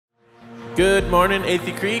Good morning,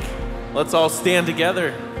 Athey Creek. Let's all stand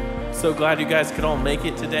together. So glad you guys could all make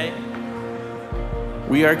it today.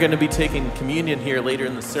 We are going to be taking communion here later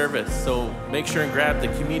in the service, so make sure and grab the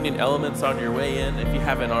communion elements on your way in if you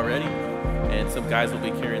haven't already. And some guys will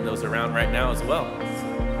be carrying those around right now as well.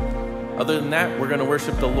 Other than that, we're going to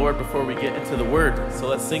worship the Lord before we get into the Word. So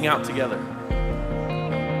let's sing out together.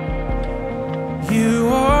 You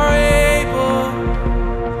are able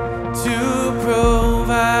to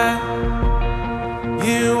provide.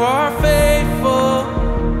 You are faithful,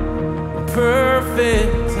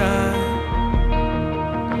 perfect time.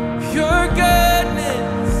 Your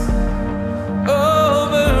goodness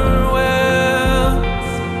overwhelms.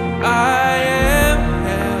 I am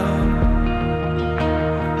held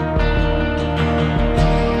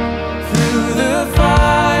through the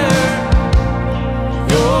fire.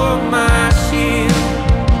 You're my shield,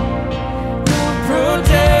 your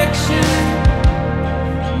protection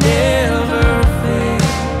never fades.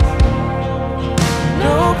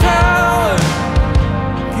 No power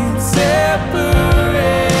can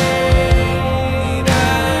separate. I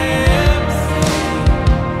am saved.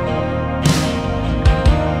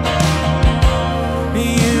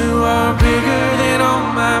 You are bigger than all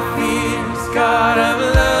my fears, God of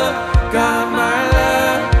love, God my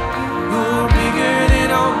love. You're bigger than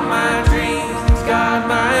all my dreams, God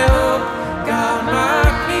my hope, God my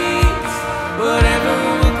peace. Whatever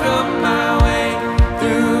will come my way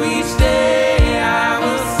through each day, I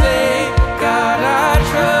will say, God, I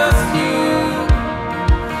trust you.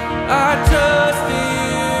 I trust you.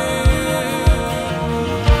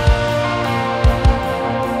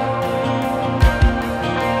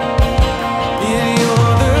 Yeah,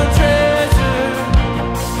 you're the treasure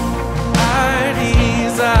I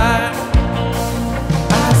desire.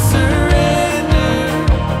 I surrender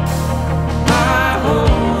my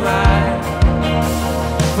whole life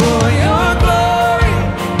for your glory,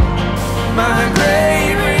 my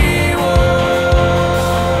great reward.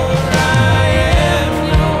 I am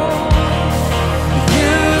yours.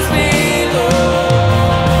 Use me,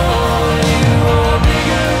 Lord. You are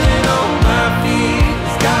bigger than all my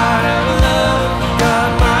fears, God of love, God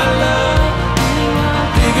my love. You are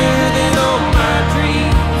bigger than all my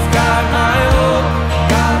dreams, God my hope,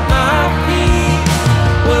 God my peace.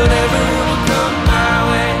 Whatever will come my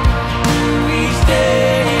way through each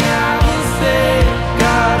day, I will say,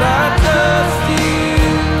 God, I trust you.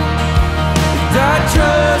 And I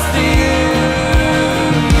trust you.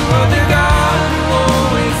 You are the God who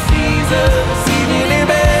always sees us, even in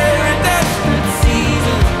very desperate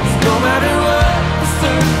seasons. No matter what the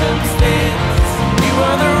circumstance, you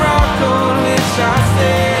are the rock on which I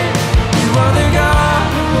stand. You are the God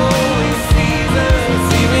who always sees us,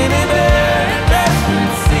 even in very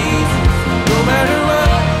desperate seasons. No matter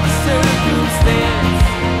what the circumstance,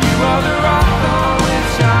 you are the rock on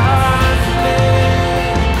which I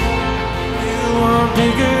stand. You are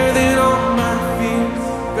bigger than all my fears,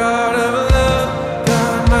 God of love,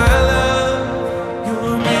 God my love. You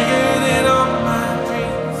are bigger than all my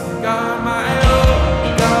dreams, God my hope,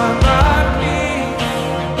 God my peace.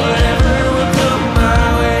 Whatever will come my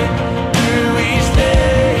way through each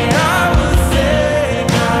day, I will say,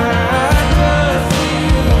 God, I trust you.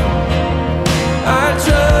 I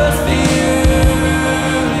trust you.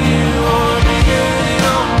 You are bigger than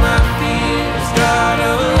all my fears, God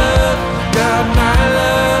of love, God my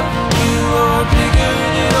love. You are bigger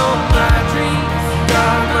than all my dreams,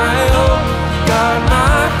 God my hope, God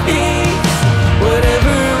my peace.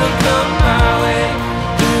 Whatever will come my way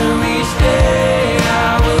through each day,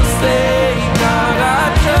 I will say, God, I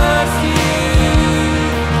trust you.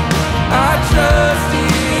 I trust you.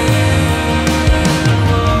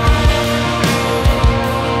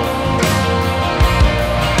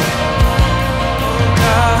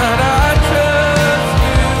 God, I trust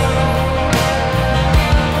you.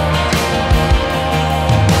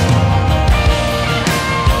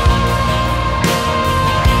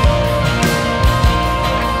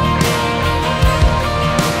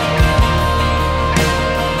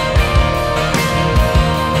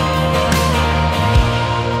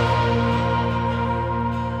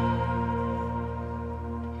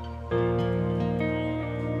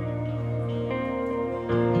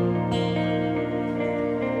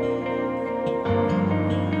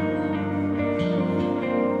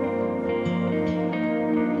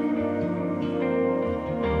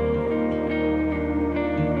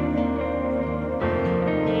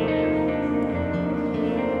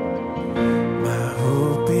 My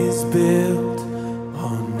hope is built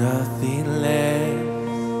on nothing less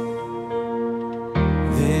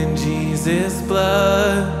than Jesus'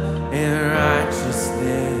 blood and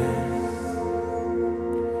righteousness.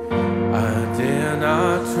 I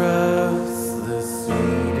not trust the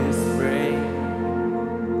sweetest frame,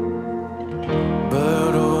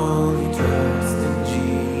 but only trust in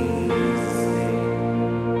Jesus' name.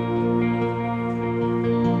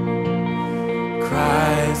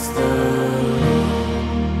 Christ the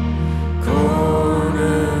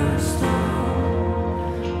cornerstone,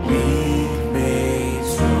 weak made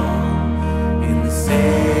strong in the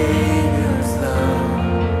Savior's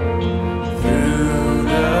love. Through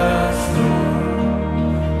the storm,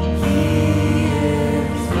 He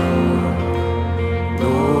is Lord,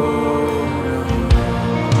 Lord of all.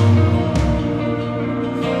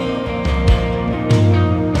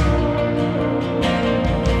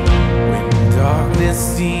 When darkness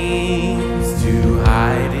seems to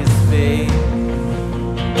hide His face,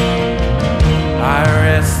 I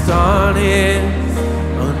rest on His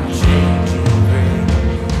unchanging grace.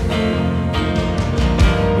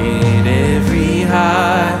 In every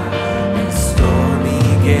high and stormy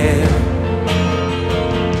gale,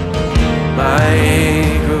 my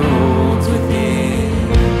anchor holds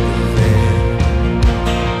within the veil.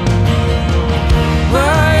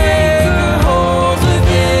 My anchor holds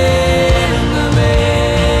within the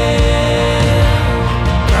veil.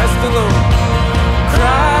 Christ alone,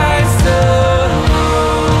 Christ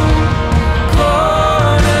alone,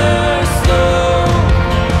 cornerstone,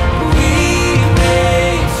 weak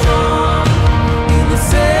made strong in the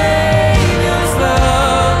Savior's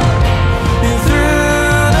love. And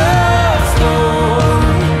through the storm,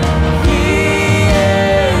 He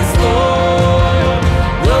is Lord,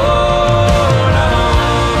 Lord of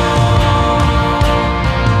all.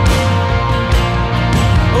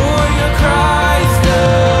 Oh, you're Christ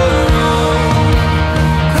alone,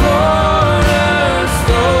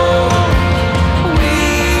 cornerstone,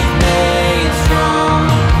 weak made strong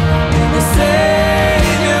in the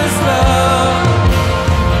Savior's love.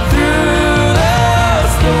 Through the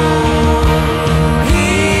storm, He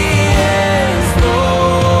is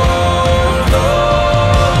Lord,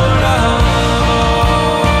 Lord of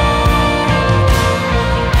all.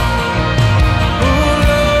 Oh,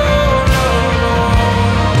 Lord of all.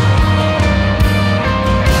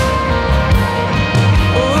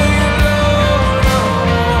 Oh, you're Lord of all.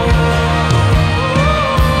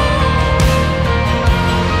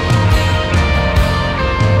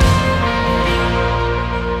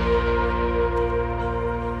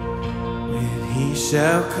 When He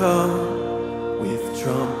shall come with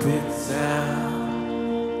trumpet sound,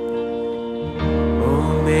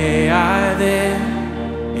 oh, may I then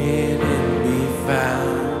in Him be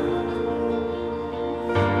found,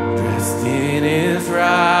 dressed in His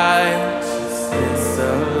righteousness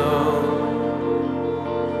alone.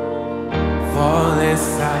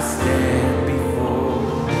 Faultless I stand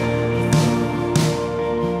before,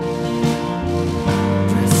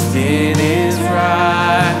 dressed in His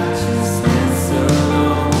righteousness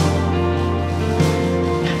alone.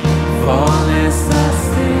 Faultless I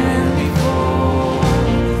stand before,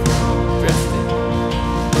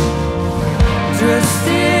 dressed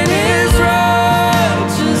in His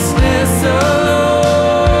righteousness alone.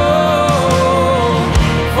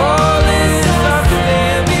 Faultless I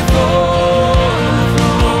stand before the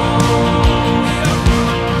throne.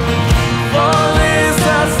 Faultless I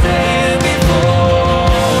stand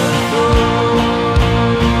before the throne.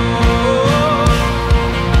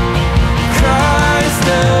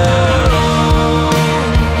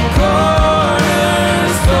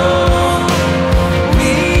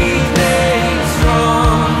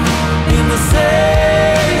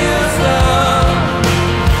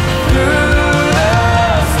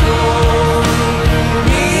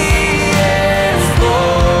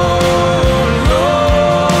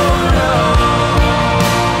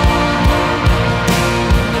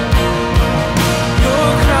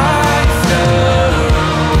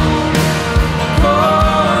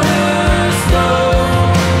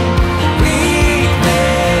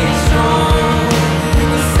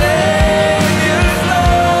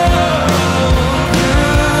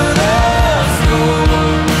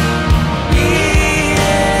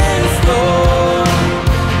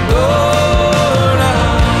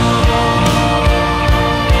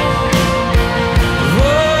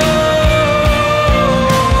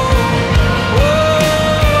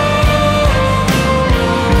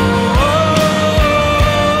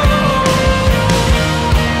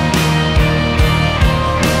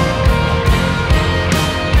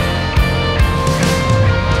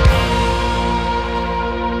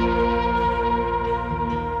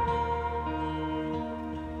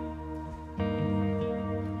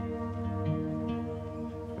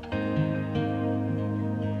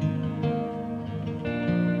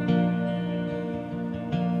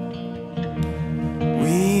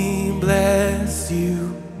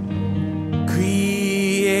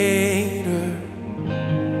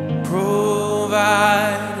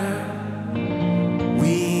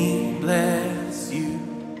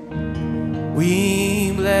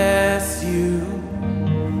 We bless you,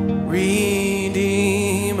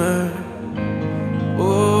 Redeemer.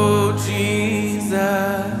 Oh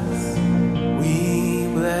Jesus, we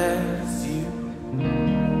bless you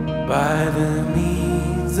by the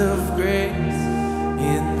means of grace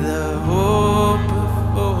in the hope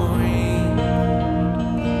of glory.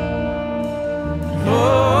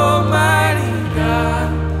 Almighty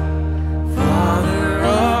God, Father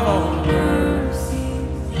of all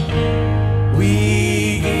mercies,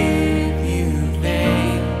 we give you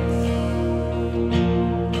thanks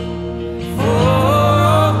for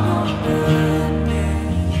all your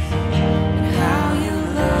goodness and how you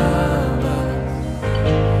love us.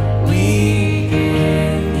 We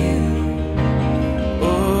give you,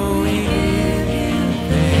 oh, we give you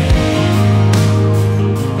thanks.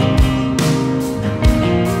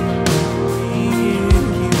 We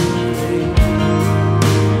give you thanks.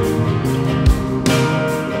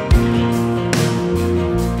 We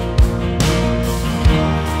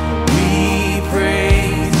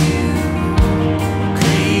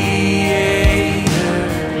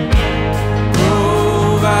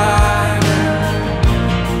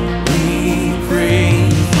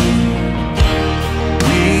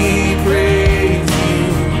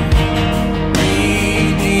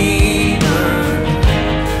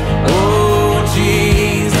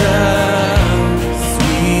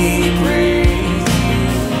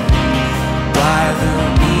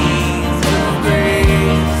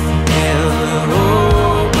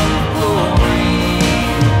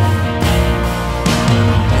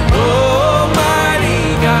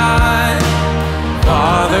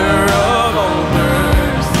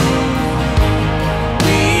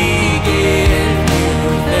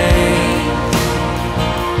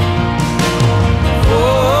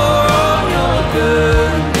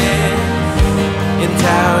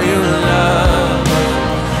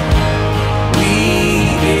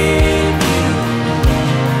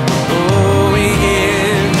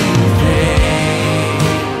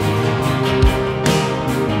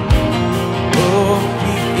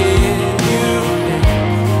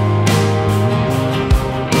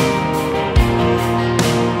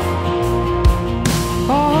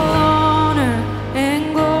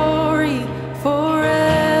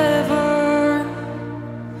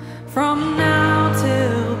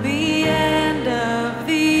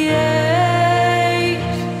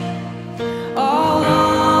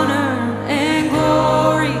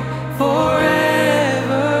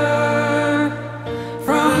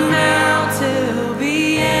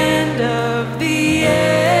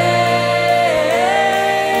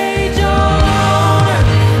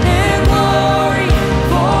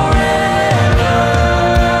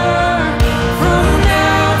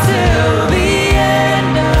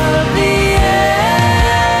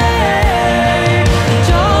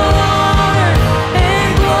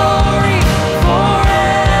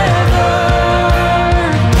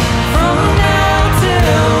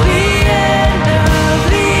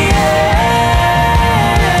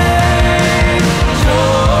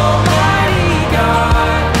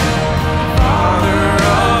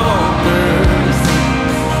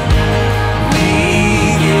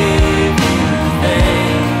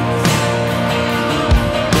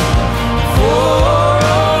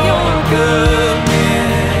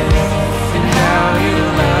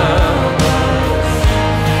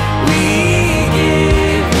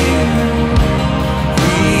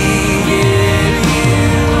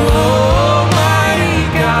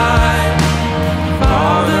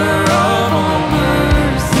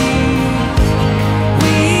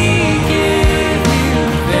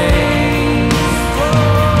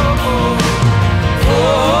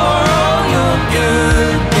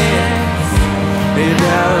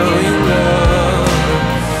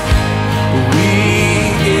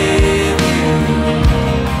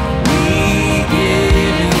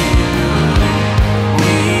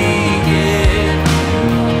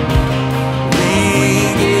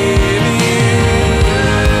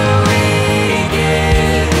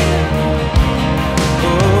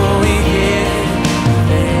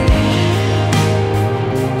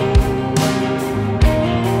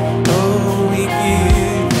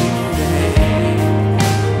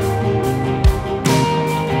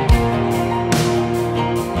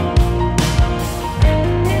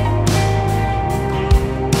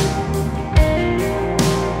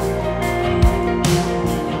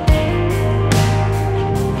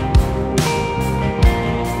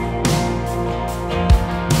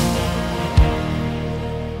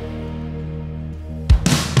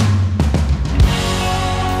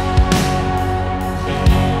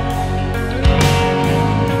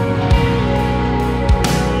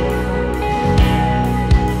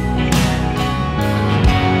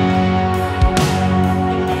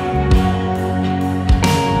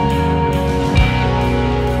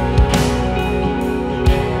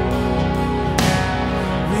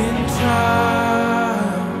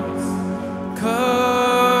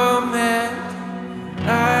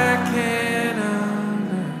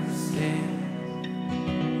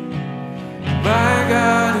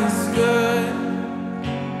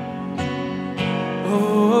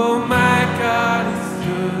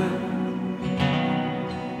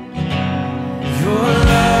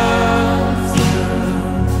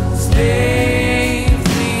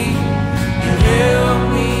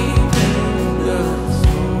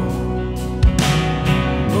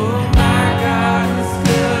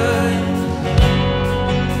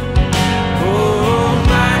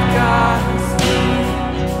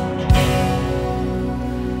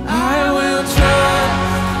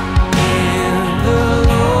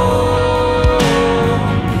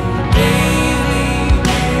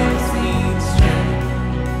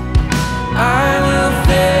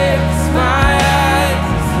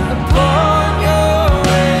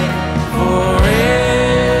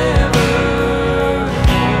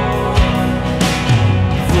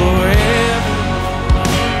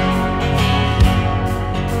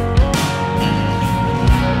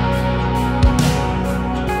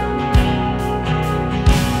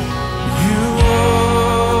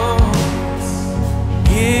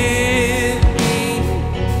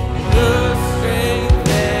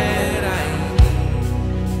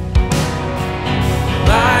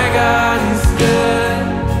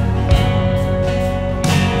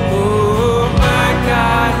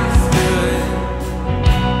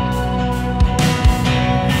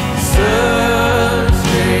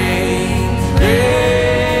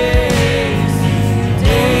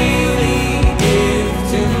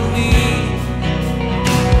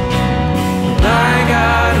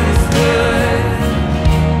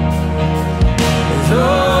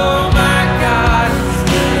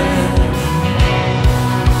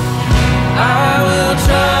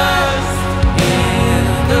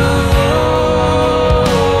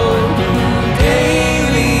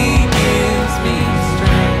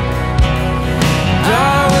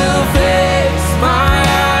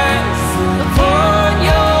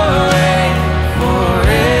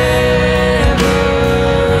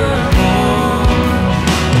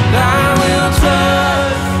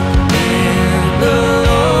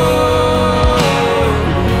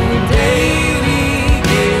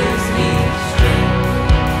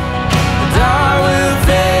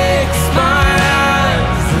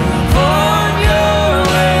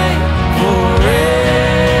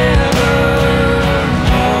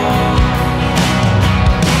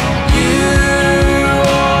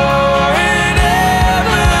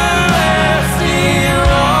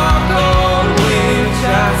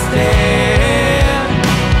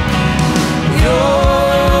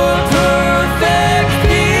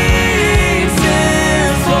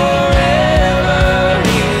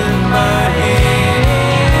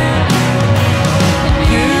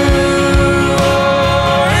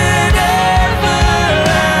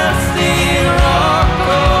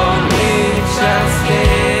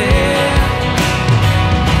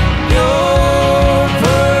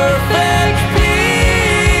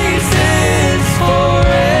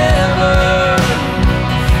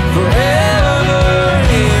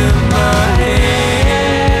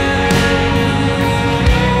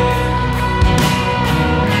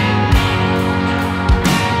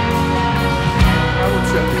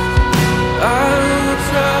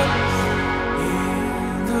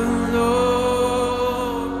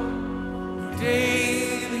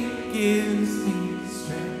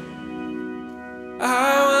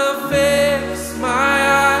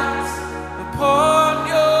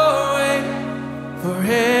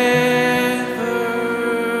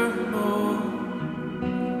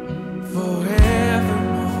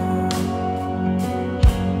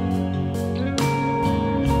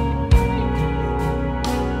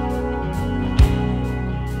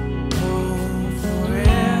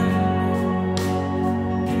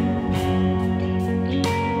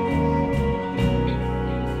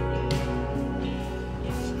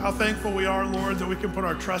thankful we are, Lord, that we can put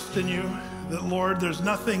our trust in you, that, Lord, there's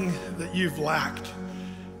nothing that you've lacked.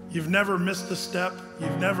 You've never missed a step.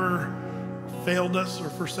 You've never failed us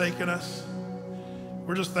or forsaken us.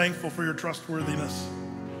 We're just thankful for your trustworthiness.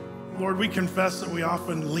 Lord, we confess that we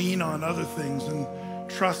often lean on other things and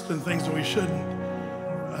trust in things that we shouldn't.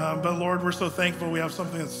 But Lord, we're so thankful we have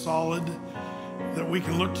something that's solid, that we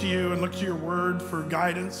can look to you and look to your word for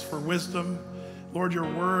guidance, for wisdom. Lord, your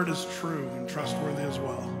word is true and trustworthy as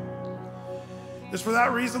well. It's for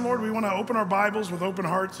that reason, Lord, we want to open our Bibles with open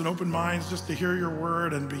hearts and open minds just to hear your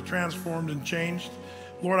word and be transformed and changed.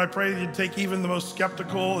 Lord, I pray that you'd take even the most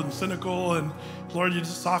skeptical and cynical, and Lord, you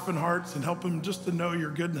just soften hearts and help them just to know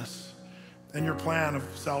your goodness and your plan of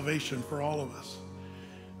salvation for all of us.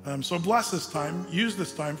 So bless this time, use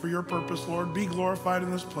this time for your purpose, Lord. Be glorified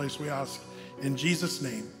in this place, we ask. In Jesus'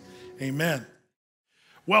 name, amen.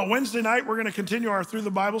 Well, Wednesday night, we're going to continue our Through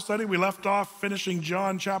the Bible study. We left off finishing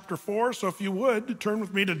John chapter 4. So if you would, turn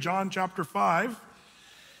with me to John chapter 5.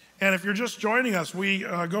 And if you're just joining us, we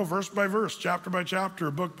go verse by verse, chapter by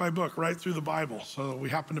chapter, book by book, right through the Bible. So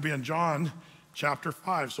we happen to be in John chapter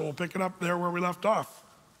 5. So we'll pick it up there where we left off.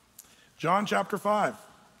 John chapter 5.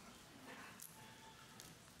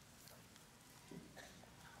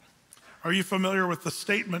 Are you familiar with the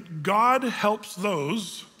statement, God helps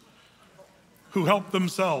those who help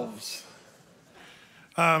themselves?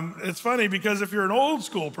 It's funny because if you're an old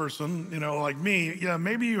school person, like me,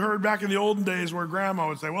 maybe you heard back in the olden days where grandma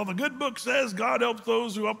would say, well, the good book says God helps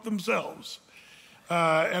those who help themselves.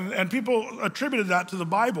 And people attributed that to the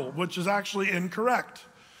Bible, which is actually incorrect.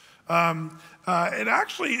 It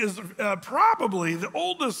actually is probably the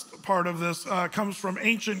oldest part of this comes from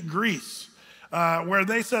ancient Greece, where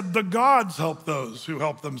they said the gods help those who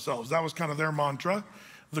help themselves. That was kind of their mantra,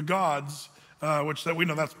 the gods, which that we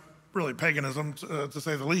know that's really paganism, to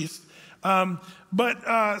say the least.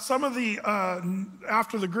 But some of the,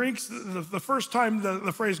 after the Greeks, the first time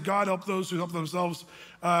the phrase God help those who help themselves,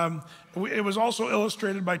 it was also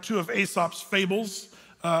illustrated by two of Aesop's fables,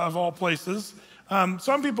 of all places.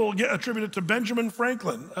 Some people attribute it to Benjamin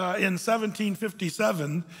Franklin in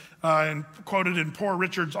 1757, and quoted in Poor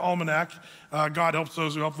Richard's Almanac, God helps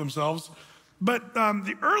those who help themselves. But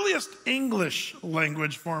the earliest English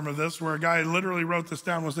language form of this, where a guy literally wrote this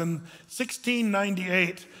down, was in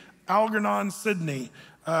 1698, Algernon Sidney.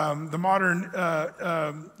 The modern,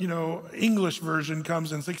 English version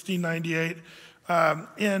comes in 1698.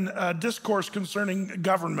 In a discourse concerning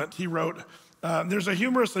government, he wrote, there's a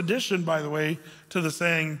humorous addition, by the way, to the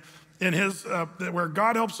saying in his, where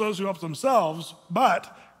God helps those who help themselves,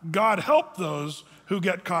 but God help those who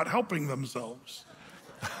get caught helping themselves.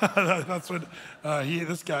 That's what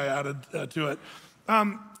this guy added to it.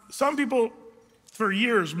 Some people for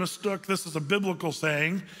years mistook this as a biblical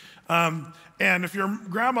saying. And if your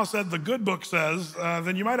grandma said the good book says,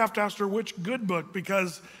 then you might have to ask her which good book,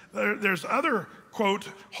 because there's other, quote,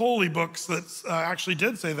 holy books that actually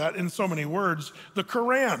did say that in so many words. The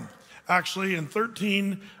Quran, actually in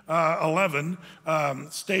 13:11,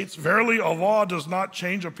 states, verily Allah does not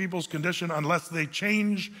change a people's condition unless they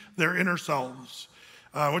change their inner selves.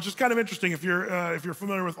 Which is kind of interesting if you're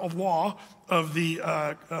familiar with Allah of the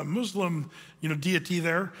Muslim deity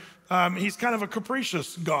there. He's kind of a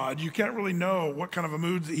capricious God. You can't really know what kind of a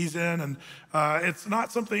mood he's in, and it's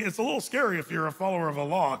not something. It's a little scary if you're a follower of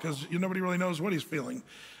Allah, because nobody really knows what he's feeling.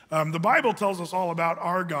 The Bible tells us all about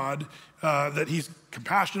our God, that he's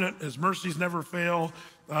compassionate, his mercies never fail.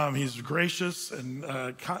 He's gracious and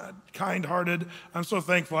kind-hearted. I'm so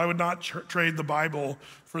thankful. I would not trade the Bible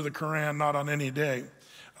for the Quran, not on any day.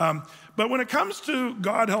 But when it comes to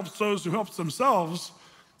God helps those who help themselves,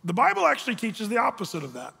 the Bible actually teaches the opposite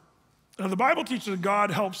of that. The Bible teaches that God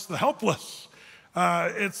helps the helpless.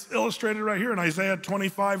 It's illustrated right here in Isaiah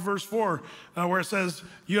 25, verse 4, where it says,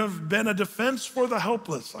 you have been a defense for the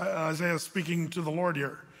helpless. Isaiah is speaking to the Lord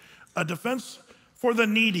here. A defense for the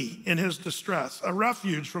needy in his distress, a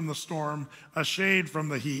refuge from the storm, a shade from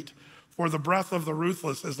the heat. For the breath of the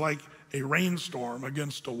ruthless is like a rainstorm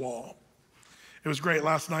against a wall. It was great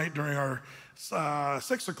last night during our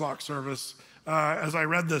 6 o'clock service. As I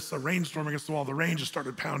read this, a rainstorm against the wall, the rain just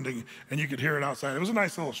started pounding and you could hear it outside. It was a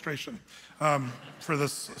nice illustration for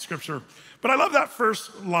this scripture. But I love that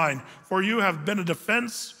first line, for you have been a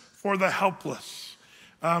defense for the helpless.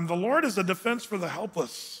 The Lord is a defense for the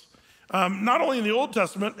helpless. Not only in the Old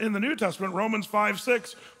Testament, in the New Testament, Romans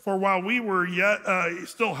 5:6, for while we were yet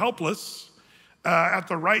still helpless, at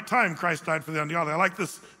the right time, Christ died for the ungodly. I like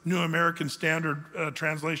this New American Standard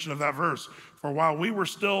translation of that verse. For while we were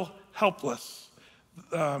still helpless,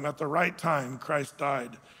 at the right time, Christ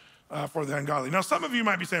died for the ungodly. Now, some of you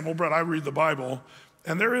might be saying, well, Brett, I read the Bible,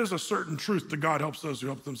 And there is a certain truth to God helps those who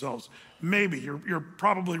help themselves. Maybe, you're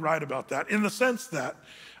probably right about that, in the sense that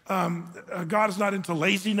God is not into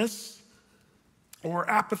laziness or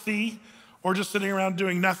apathy or just sitting around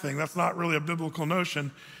doing nothing. That's not really a biblical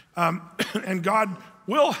notion. And God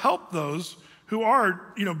will help those who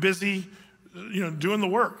are, busy, doing the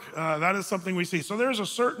work. That is something we see. So there's a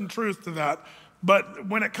certain truth to that. But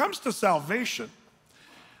when it comes to salvation,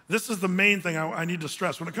 this is the main thing I need to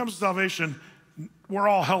stress. When it comes to salvation, we're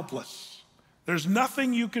all helpless. There's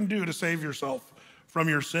nothing you can do to save yourself from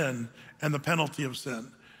your sin and the penalty of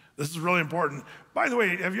sin. This is really important. By the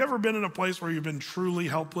way, have you ever been in a place where you've been truly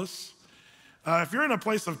helpless? If you're in a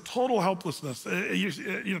place of total helplessness,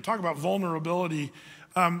 you talk about vulnerability.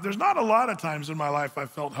 There's not a lot of times in my life I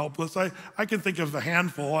felt helpless. I can think of a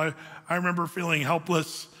handful. I remember feeling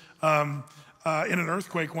helpless in an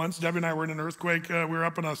earthquake once. Debbie and I were in an earthquake. We were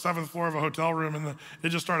up on the 7th floor of a hotel room, and it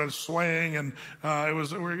just started swaying. And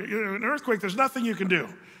an earthquake. There's nothing you can do.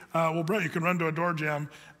 Well, Brett, you can run to a door jamb.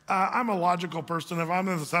 I'm a logical person. If I'm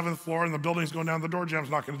on the 7th floor and the building's going down, the door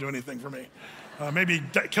jam's not going to do anything for me. Maybe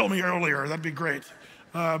kill me earlier. That'd be great.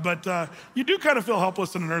 But you do kind of feel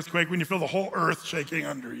helpless in an earthquake when you feel the whole earth shaking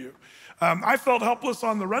under you. I felt helpless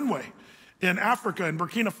on the runway in Africa, in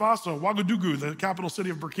Burkina Faso, Ouagadougou, the capital city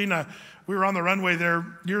of Burkina. We were on the runway there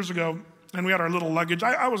years ago, and we had our little luggage.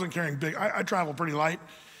 I wasn't carrying big. I travel pretty light.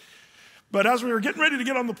 But as we were getting ready to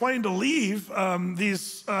get on the plane to leave,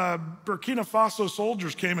 these Burkina Faso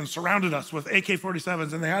soldiers came and surrounded us with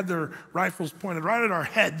AK-47s, and they had their rifles pointed right at our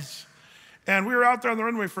heads. And we were out there on the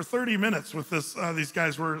runway for 30 minutes with this. These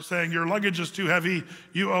guys were saying, your luggage is too heavy,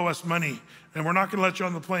 you owe us money, and we're not gonna let you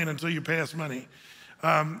on the plane until you pay us money.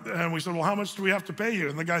 And we said, well, how much do we have to pay you?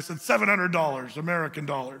 And the guy said, $700, American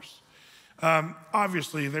dollars.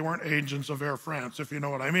 Obviously, they weren't agents of Air France, if you know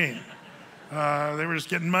what I mean. They were just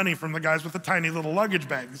getting money from the guys with the tiny little luggage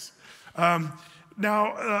bags.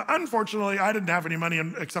 Now, unfortunately, I didn't have any money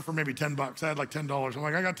except for maybe $10. I had like $10. I'm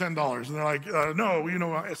like, I got $10. And they're like, no,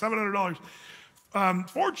 $700.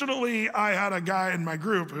 Fortunately, I had a guy in my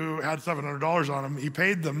group who had $700 on him. He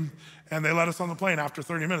paid them, and they let us on the plane after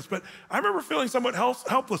 30 minutes. But I remember feeling somewhat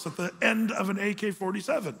helpless at the end of an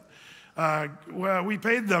AK-47. Well, we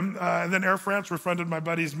paid them, and then Air France refunded my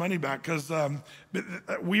buddy's money back because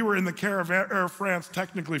we were in the care of Air France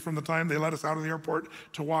technically from the time they let us out of the airport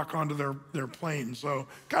to walk onto their plane. So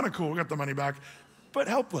kind of cool, we got the money back, but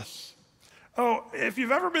helpless. Oh, if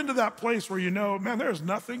you've ever been to that place where you know, man, there's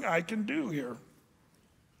nothing I can do here.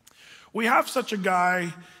 We have such a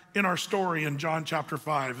guy in our story in John chapter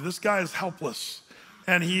 5. This guy is helpless,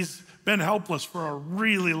 and he's been helpless for a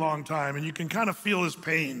really long time, and you can kind of feel his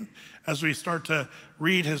pain as we start to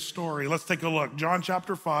read his story. Let's take a look. John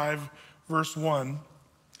chapter 5, verse 1.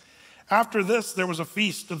 After this, there was a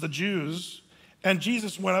feast of the Jews, and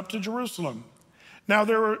Jesus went up to Jerusalem. Now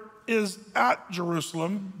there is at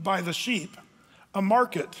Jerusalem by the sheep a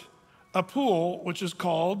market, a pool, which is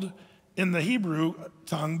called in the Hebrew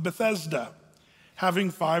tongue Bethesda, having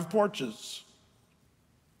 5 porches.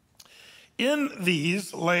 In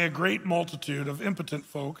these lay a great multitude of impotent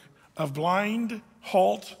folk, of blind,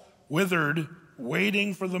 halt, withered,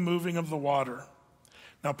 waiting for the moving of the water.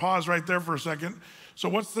 Now pause right there for a second. So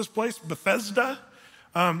what's this place? Bethesda?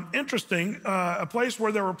 Interesting, a place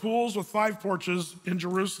where there were pools with 5 porches in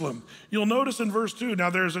Jerusalem. You'll notice in verse 2, now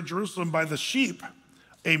there's a Jerusalem by the sheep,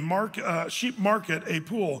 sheep market, a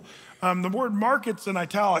pool. The word market's in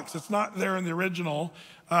italics. It's not there in the original.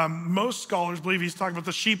 Most scholars believe he's talking about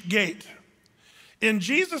the sheep gate. In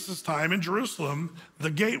Jesus' time in Jerusalem,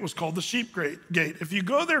 the gate was called the sheep gate. If you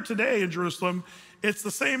go there today in Jerusalem, it's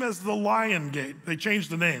the same as the lion gate. They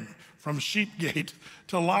changed the name from sheep gate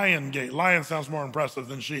to lion gate. Lion sounds more impressive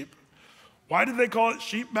than sheep. Why did they call it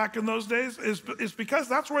sheep back in those days? It's because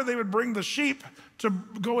that's where they would bring the sheep to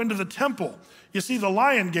go into the temple. You see, the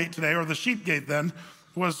lion gate today, or the sheep gate then,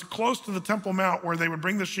 was close to the Temple Mount where they would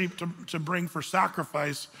bring the sheep to bring for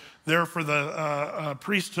sacrifice there for the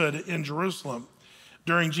priesthood in Jerusalem.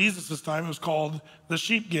 During Jesus' time, it was called the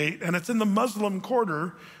Sheep Gate, and it's in the Muslim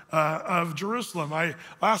quarter of Jerusalem.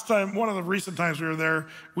 Last time, one of the recent times we were there,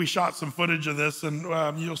 we shot some footage of this, and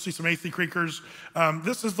you'll see some Athey creekers.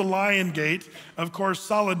 This is the Lion Gate. Of course,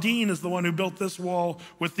 Saladin is the one who built this wall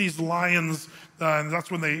with these lions, and that's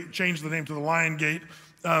when they changed the name to the Lion Gate.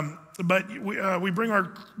 But we bring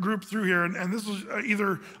our group through here, and this is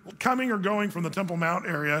either coming or going from the Temple Mount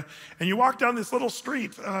area, and you walk down this little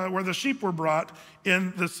street where the sheep were brought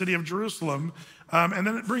in the city of Jerusalem, and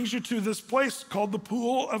then it brings you to this place called the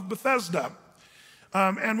Pool of Bethesda.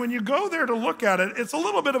 And when you go there to look at it, it's a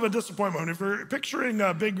little bit of a disappointment. If you're picturing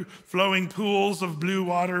big flowing pools of blue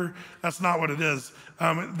water, that's not what it is.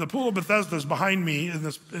 The Pool of Bethesda is behind me in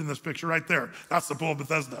this picture right there. That's the Pool of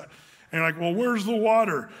Bethesda. And you're like, well, where's the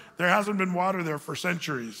water? There hasn't been water there for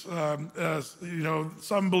centuries.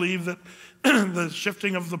 Some believe that the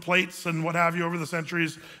shifting of the plates and what have you over the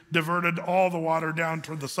centuries diverted all the water down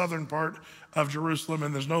toward the southern part of Jerusalem,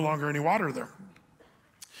 and there's no longer any water there.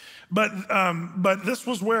 But this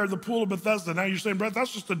was where the Pool of Bethesda. Now you're saying, Brett,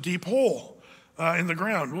 that's just a deep hole in the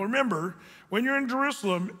ground. Well, remember, when you're in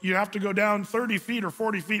Jerusalem, you have to go down 30 feet or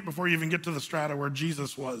 40 feet before you even get to the strata where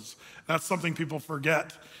Jesus was. That's something people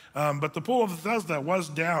forget. But the Pool of Bethesda was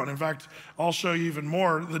down. In fact, I'll show you even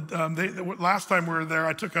more. Last time we were there,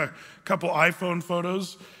 I took a couple iPhone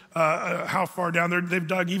photos, how far down there. They've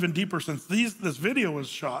dug even deeper since this video was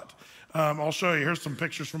shot. I'll show you. Here's some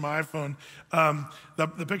pictures from my iPhone.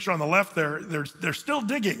 The picture on the left there, they're still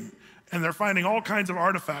digging, and they're finding all kinds of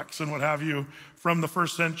artifacts and what have you from the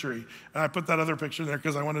first century. And I put that other picture there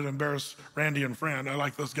because I wanted to embarrass Randy and Fran. I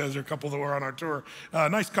like those guys. They're a couple that were on our tour.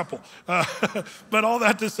 Nice couple. But all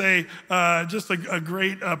that to say, just a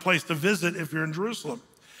great place to visit if you're in Jerusalem.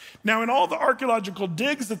 Now, in all the archaeological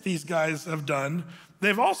digs that these guys have done,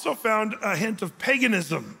 they've also found a hint of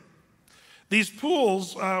paganism. These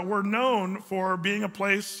pools were known for being a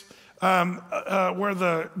place where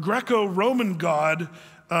the Greco-Roman god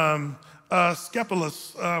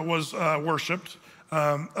Asclepius was worshipped.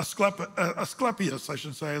 Asclepius, I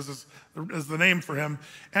should say, is the name for him.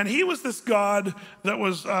 And he was this god that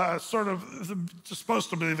was supposed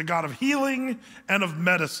to be the god of healing and of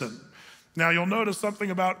medicine. Now, you'll notice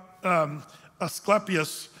something about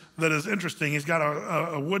Asclepius that is interesting. He's got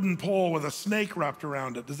a wooden pole with a snake wrapped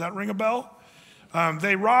around it. Does that ring a bell?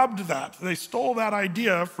 They robbed that. They stole that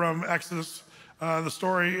idea from Exodus, the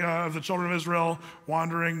story of the children of Israel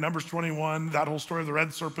wandering, Numbers 21, that whole story of the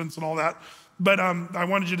red serpents and all that. But I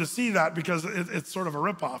wanted you to see that because it's sort of a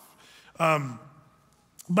ripoff.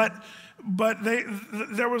 But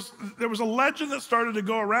there was a legend that started to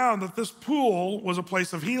go around that this pool was a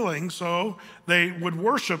place of healing, so they would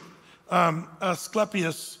worship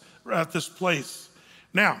Asclepius at this place.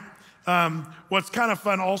 Now, what's kind of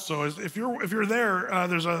fun also is if you're there,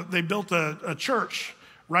 they built a church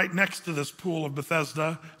right next to this Pool of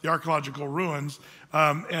Bethesda, the archaeological ruins,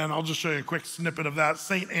 and I'll just show you a quick snippet of that.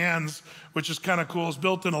 St. Anne's, which is kind of cool, is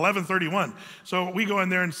built in 1131. So we go in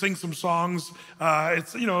there and sing some songs.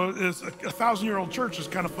 It's a 1,000-year-old church. Is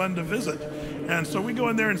kind of fun to visit, and so we go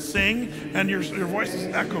in there and sing, and your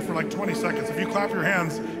voices echo for like 20 seconds. If you clap your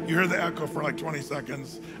hands, you hear the echo for like 20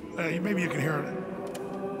 seconds. Maybe you can hear it.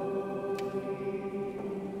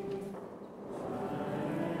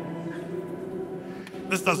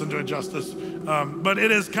 This doesn't do it justice, but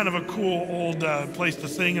it is kind of a cool old place to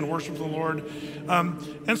sing and worship the Lord.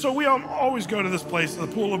 And so we always go to this place, the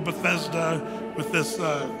Pool of Bethesda, with this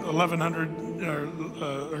 1,100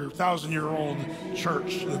 or 1,000-year-old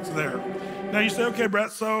church that's there. Now you say, okay,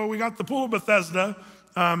 Brett, so we got the Pool of Bethesda.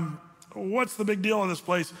 What's the big deal in this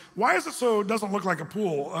place? Why is it doesn't look like a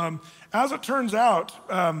pool? As it turns out,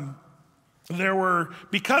 there were,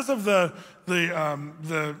 because of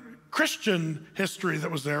the Christian history that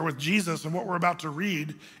was there with Jesus and what we're about to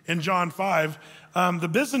read in John 5, the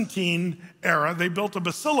Byzantine era, they built a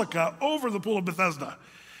basilica over the Pool of Bethesda.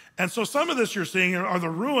 And so some of this you're seeing are the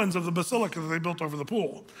ruins of the basilica that they built over the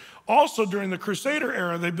pool. Also, during the Crusader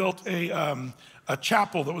era, they built a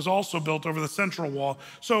chapel that was also built over the central wall.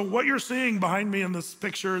 So what you're seeing behind me in this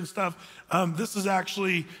picture and stuff, this is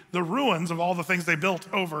actually the ruins of all the things they built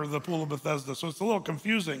over the Pool of Bethesda. So it's a little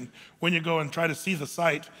confusing when you go and try to see the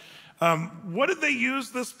site. What did they use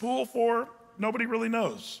this pool for? Nobody really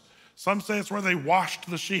knows. Some say it's where they washed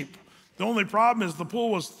the sheep. The only problem is the pool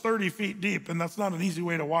was 30 feet deep, and that's not an easy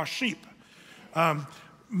way to wash sheep.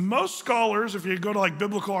 Most scholars, if you go to like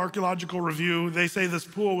Biblical Archaeological Review, they say this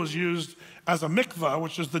pool was used as a mikvah,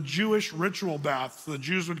 which is the Jewish ritual bath. The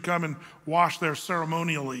Jews would come and wash there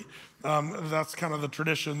ceremonially. That's kind of the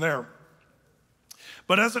tradition there.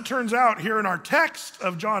 But as it turns out, here in our text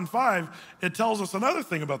of John 5, it tells us another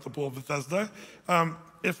thing about the Pool of Bethesda.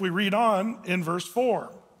 If we read on in verse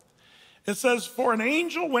 4, it says, "For an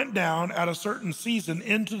angel went down at a certain season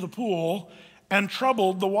into the pool and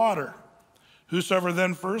troubled the water. Whosoever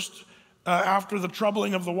then first, after the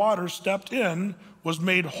troubling of the water, stepped in, was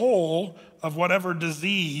made whole of whatever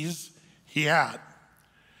disease he had."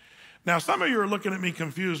 Now, some of you are looking at me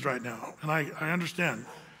confused right now, and I understand,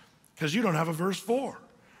 because you don't have a verse 4.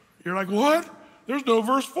 You're like, what? There's no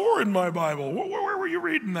verse 4 in my Bible. Where were you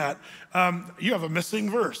reading that? You have a missing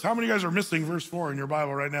verse. How many of you guys are missing verse 4 in your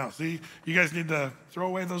Bible right now? See, you guys need to throw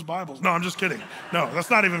away those Bibles. No, I'm just kidding. No, that's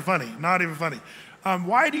not even funny. Not even funny.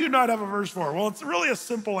 Why do you not have a verse 4? Well, it's really a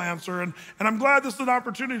simple answer, and I'm glad this is an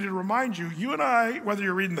opportunity to remind you, you and I, whether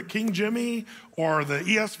you're reading the King Jimmy or the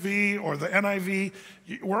ESV or the NIV,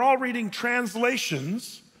 we're all reading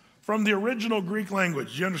translations from the original Greek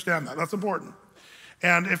language. You understand that? That's important.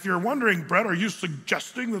 And if you're wondering, Brett, are you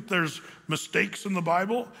suggesting that there's mistakes in the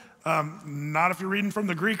Bible? Not if you're reading from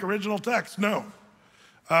the Greek original text, no.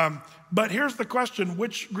 But here's the question,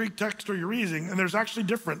 which Greek text are you reading? And there's actually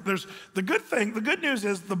different. The good news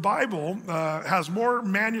is the Bible has more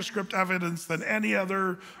manuscript evidence than any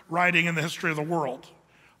other writing in the history of the world.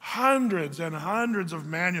 Hundreds and hundreds of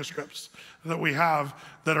manuscripts that we have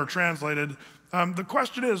that are translated. The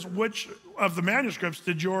question is, which of the manuscripts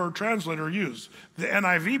did your translator use? The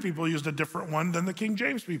NIV people used a different one than the King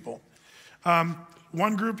James people.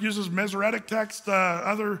 One group uses Masoretic text,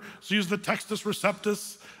 others use the Textus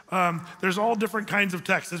Receptus. There's all different kinds of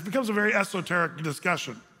texts. It becomes a very esoteric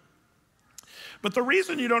discussion. But the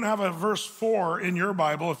reason you don't have a verse 4 in your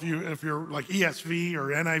Bible, if you're like ESV or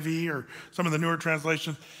NIV or some of the newer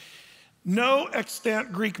translations, no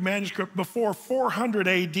extant Greek manuscript before 400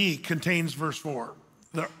 AD contains verse 4.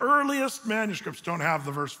 The earliest manuscripts don't have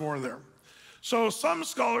the verse 4 there. So some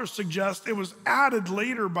scholars suggest it was added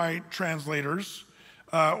later by translators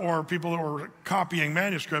or people that were copying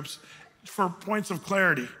manuscripts for points of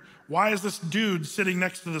clarity. Why is this dude sitting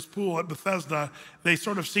next to this pool at Bethesda? They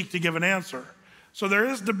sort of seek to give an answer. So there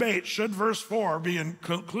is debate. Should verse 4 be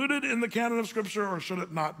included in the canon of Scripture or should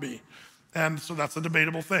it not be? And so that's a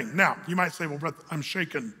debatable thing. Now, you might say, well, Brett, I'm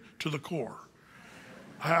shaken to the core.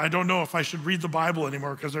 I don't know if I should read the Bible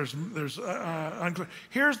anymore because there's unclear.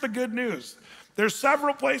 Here's the good news. There's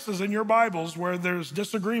several places in your Bibles where there's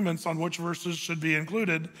disagreements on which verses should be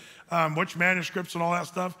included, which manuscripts and all that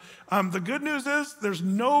stuff. The good news is there's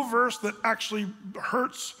no verse that actually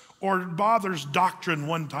hurts or bothers doctrine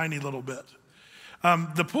one tiny little bit.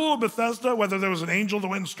 The Pool of Bethesda, whether there was an angel that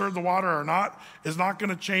went and stirred the water or not, is not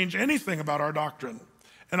going to change anything about our doctrine.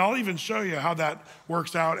 And I'll even show you how that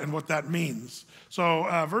works out and what that means. So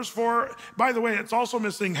verse 4, by the way, it's also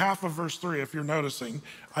missing half of verse 3, if you're noticing.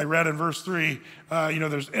 I read in verse 3,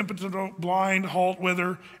 there's impotent, blind, halt,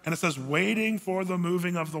 wither, and it says waiting for the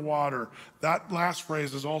moving of the water. That last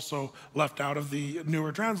phrase is also left out of the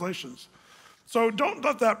newer translations. So don't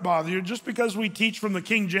let that bother you. Just because we teach from the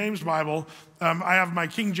King James Bible, I have my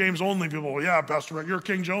King James only people. Yeah, Pastor Rick, you're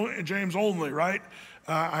King James only, right?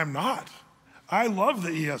 I'm not. I love the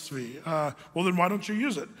ESV. Well, then why don't you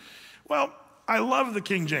use it? Well, I love the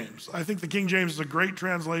King James. I think the King James is a great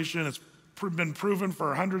translation. It's been proven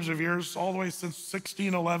for hundreds of years, all the way since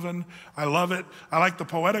 1611. I love it. I like the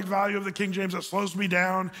poetic value of the King James. It slows me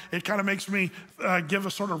down. It kind of makes me give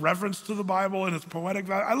a sort of reverence to the Bible and its poetic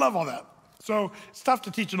value. I love all that. So it's tough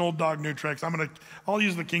to teach an old dog new tricks. I'll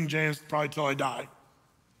use the King James probably till I die.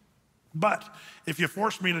 But if you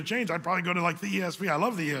forced me to change, I'd probably go to like the ESV. I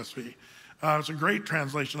love the ESV. It's a great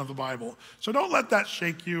translation of the Bible. So don't let that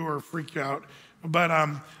shake you or freak you out.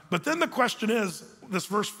 But then the question is, this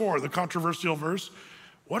verse 4, the controversial verse,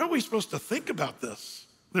 what are we supposed to think about this?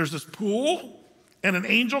 There's this pool, and an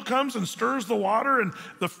angel comes and stirs the water, and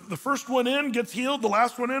the first one in gets healed, the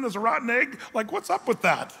last one in is a rotten egg. Like, what's up with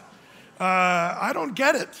that? I don't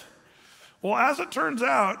get it. Well, as it turns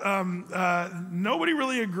out, nobody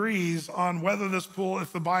really agrees on whether this pool,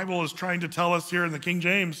 if the Bible is trying to tell us here in the King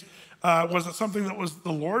James, was it something that was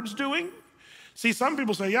the Lord's doing? See, some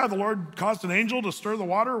people say, yeah, the Lord caused an angel to stir the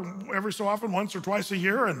water every so often, once or twice a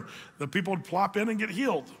year, and the people would plop in and get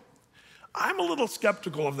healed. I'm a little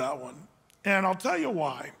skeptical of that one, and I'll tell you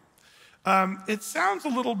why. It sounds a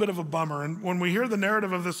little bit of a bummer, and when we hear the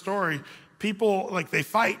narrative of this story, people, like, they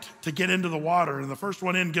fight to get into the water, and the first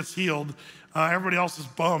one in gets healed. Everybody else is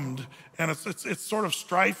bummed, and it's sort of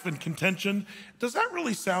strife and contention. Does that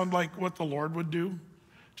really sound like what the Lord would do?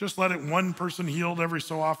 Just let it one person healed every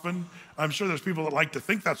so often? I'm sure there's people that like to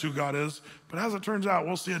think that's who God is, but as it turns out,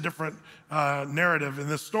 we'll see a different narrative in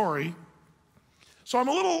this story. So I'm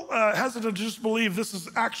a little hesitant to just believe this is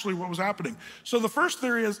actually what was happening. So the first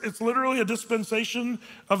theory is it's literally a dispensation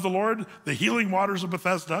of the Lord, the healing waters of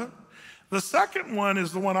Bethesda. The second one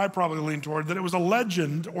is the one I probably lean toward, that it was a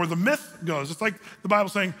legend, or the myth goes. It's like the Bible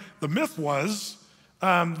saying the myth was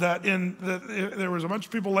that there was a bunch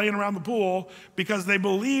of people laying around the pool because they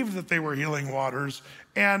believed that they were healing waters.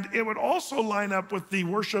 And it would also line up with the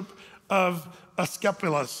worship of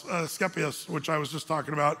Asclepius, which I was just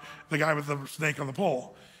talking about, the guy with the snake on the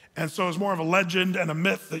pole. And so it's more of a legend and a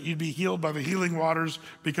myth that you'd be healed by the healing waters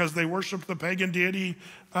because they worshiped the pagan deity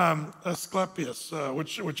Asclepius,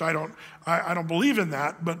 which I don't believe in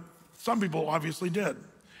that, but some people obviously did.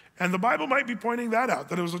 And the Bible might be pointing that out,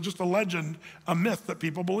 that it was just a legend, a myth that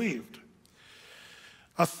people believed.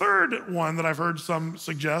 A third one that I've heard some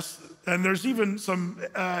suggest, and there's even some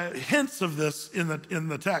hints of this in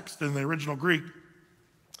the text, in the original Greek,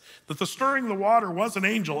 that the stirring the water was an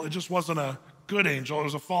angel, it just wasn't a good angel, it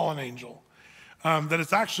was a fallen angel. That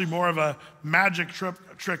it's actually more of a magic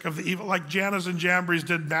trick of the evil, like Jannes and Jambres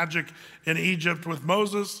did magic in Egypt with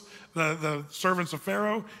Moses, the servants of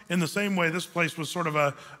Pharaoh. In the same way, this place was sort of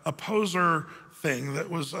a poser thing that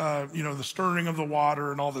was, the stirring of the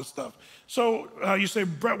water and all this stuff. So you say,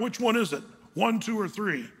 Brett, which one is it? 1, 2, or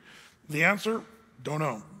 3? The answer, don't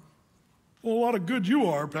know. Well, a lot of good you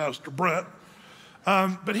are, Pastor Brett.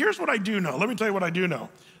 But here's what I do know. Let me tell you what I do know.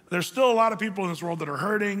 There's still a lot of people in this world that are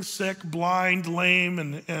hurting, sick, blind,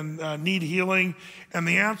 lame, and need healing. And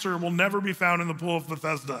the answer will never be found in the Pool of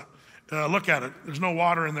Bethesda. Look at it. There's no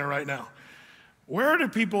water in there right now. Where do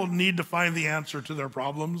people need to find the answer to their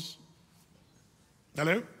problems?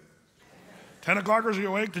 Hello? 10 o'clockers, are you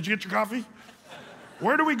awake? Did you get your coffee?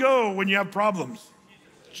 Where do we go when you have problems?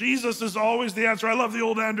 Jesus is always the answer. I love the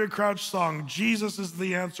old Andrew Crouch song. Jesus is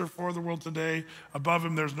the answer for the world today. Above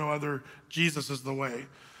him, there's no other. Jesus is the way.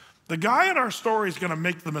 The guy in our story is going to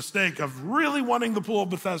make the mistake of really wanting the Pool of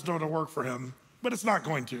Bethesda to work for him, but it's not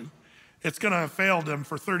going to. It's going to have failed him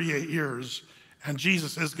for 38 years, and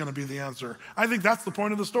Jesus is going to be the answer. I think that's the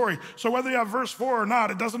point of the story. So whether you have verse 4 or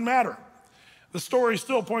not, it doesn't matter. The story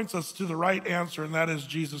still points us to the right answer, and that is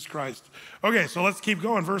Jesus Christ. Okay, so let's keep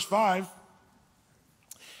going. Verse 5.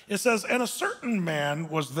 It says, and a certain man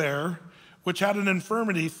was there which had an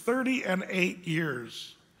infirmity 38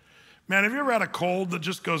 years. Man, have you ever had a cold that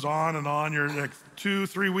just goes on and on? You're like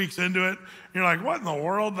 2-3 weeks into it. You're like, what in the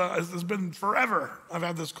world? It's been forever I've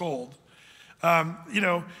had this cold.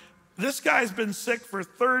 This guy's been sick for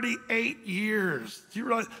 38 years. Do you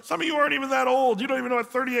realize? Some of you aren't even that old. You don't even know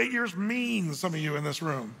what 38 years means, some of you in this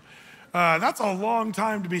room. That's a long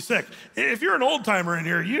time to be sick. If you're an old timer in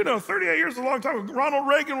here, you know 38 years is a long time. Ronald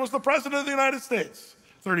Reagan was the president of the United States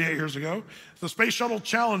 38 years ago. The Space Shuttle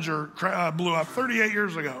Challenger blew up 38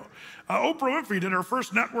 years ago. Oprah Winfrey did her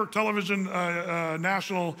first network television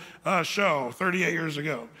national show 38 years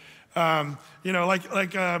ago.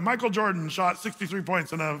 Michael Jordan shot 63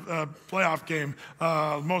 points in a playoff game,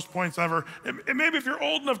 most points ever. And maybe if you're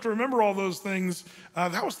old enough to remember all those things,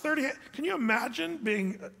 that was 38. Can you imagine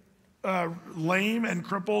being lame and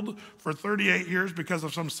crippled for 38 years because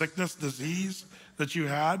of some sickness, disease that you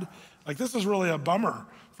had? Like, this is really a bummer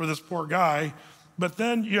for this poor guy. But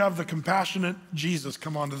then you have the compassionate Jesus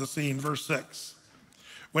come onto the scene, verse 6.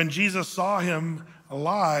 When Jesus saw him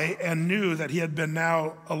lie and knew that he had been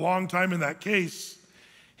now a long time in that case,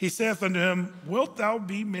 he saith unto him, wilt thou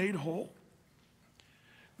be made whole?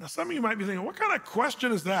 Now some of you might be thinking, what kind of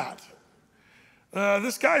question is that?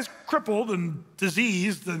 This guy's crippled and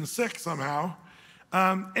diseased and sick somehow.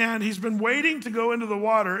 And he's been waiting to go into the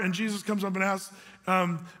water, and Jesus comes up and asks,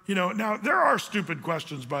 now there are stupid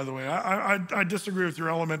questions, by the way. I disagree with your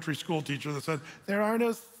elementary school teacher that said, there are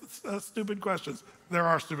no stupid questions. There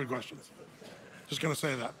are stupid questions. Just gonna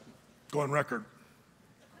say that, go on record.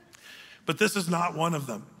 But this is not one of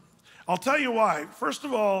them. I'll tell you why. First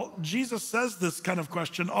of all, Jesus says this kind of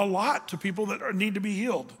question a lot to people that need to be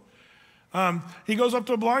healed. He goes up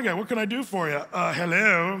to a blind guy, what can I do for you?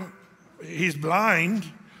 Hello, he's blind.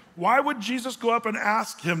 Why would Jesus go up and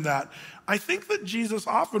ask him that? I think that Jesus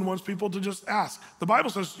often wants people to just ask. The Bible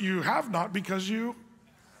says you have not because you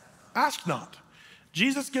ask not.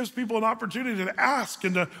 Jesus gives people an opportunity to ask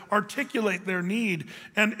and to articulate their need.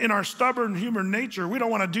 And in our stubborn human nature, we don't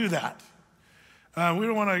want to do that. We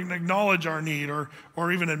don't want to acknowledge our need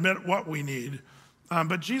or even admit what we need.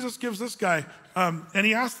 But Jesus gives this guy, and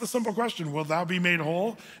he asks the simple question, will thou be made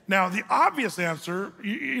whole? Now, the obvious answer,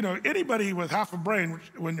 anybody with half a brain,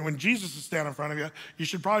 when Jesus is standing in front of you, you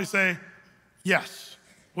should probably say yes.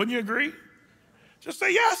 Wouldn't you agree? Just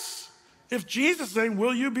say yes. If Jesus is saying,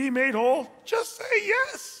 will you be made whole? Just say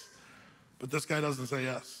yes. But this guy doesn't say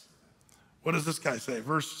yes. What does this guy say?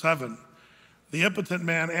 Verse 7, the impotent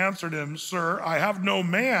man answered him, sir, I have no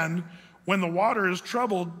man when the water is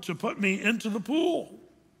troubled to put me into the pool.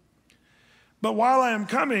 But while I am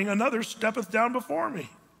coming, another steppeth down before me.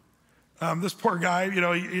 This poor guy,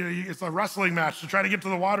 it's a wrestling match to try to get to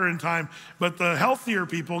the water in time, but the healthier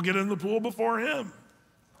people get in the pool before him.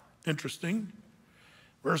 Interesting.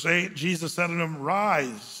 Verse 8, Jesus said unto him,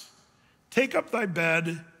 rise, take up thy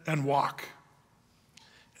bed and walk.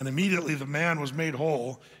 And immediately the man was made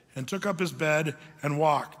whole and took up his bed and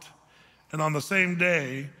walked. And on the same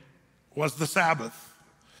day was the Sabbath.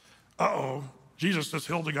 Jesus just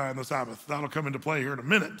healed a guy on the Sabbath. That'll come into play here in a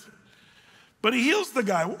minute. But he heals the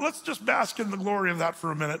guy. Let's just bask in the glory of that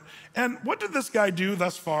for a minute. And what did this guy do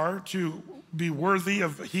thus far to be worthy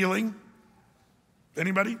of healing?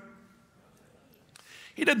 Anybody?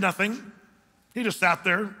 He did nothing. He just sat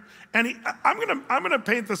there. And I'm gonna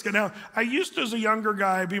paint this guy. Now, I used to, as a younger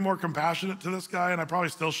guy, be more compassionate to this guy, and I probably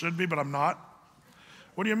still should be, but I'm not.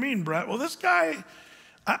 What do you mean, Brett? Well, this guy,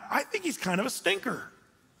 I think he's kind of a stinker.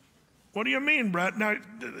 What do you mean, Brett? Now,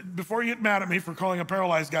 before you get mad at me for calling a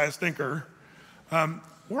paralyzed guy a stinker,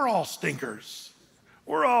 we're all stinkers.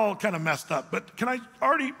 We're all kind of messed up. But can I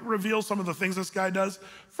already reveal some of the things this guy does?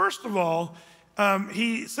 First of all,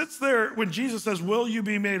 he sits there when Jesus says, will you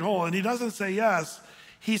be made whole? And he doesn't say yes.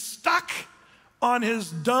 He's stuck on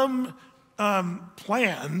his dumb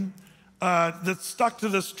plan that's stuck to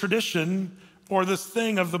this tradition or this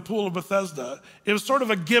thing of the Pool of Bethesda. It was sort of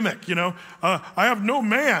a gimmick, you know. I have no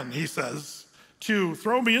man, he says, to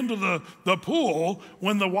throw me into the pool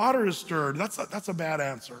when the water is stirred. That's a bad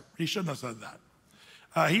answer. He shouldn't have said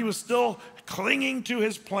that. He was still clinging to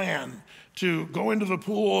his plan to go into the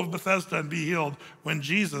Pool of Bethesda and be healed when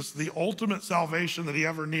Jesus, the ultimate salvation that he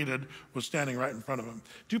ever needed, was standing right in front of him.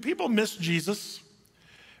 Do people miss Jesus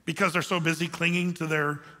because they're so busy clinging to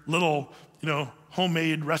their little,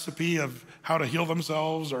 homemade recipe of how to heal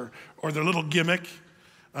themselves or their little gimmick?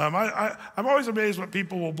 I'm always amazed what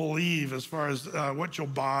people will believe as far as what you'll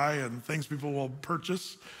buy and things people will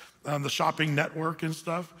purchase, the shopping network and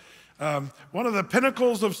stuff. One of the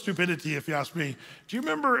pinnacles of stupidity, if you ask me. Do you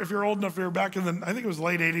remember, if you're old enough, you were back in I think it was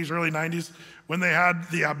late 80s, early 90s, when they had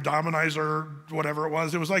the Abdominizer, whatever it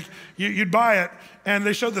was. It was like, you'd buy it, and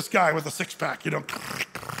they showed this guy with a six-pack,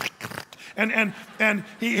 And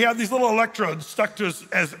he had these little electrodes stuck to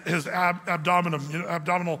his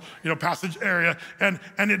abdominal passage area, and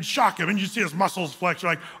it'd shock him, and you'd see his muscles flex.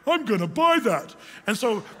 You're like, I'm gonna buy that. And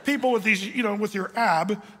so people with these, with your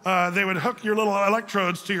ab, they would hook your little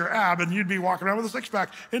electrodes to your ab, and you'd be walking around with a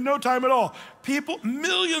six-pack in no time at all.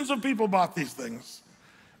 Millions of people bought these things.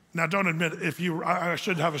 Now, don't admit I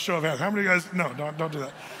should have a show of hands. How many of you guys? No, don't do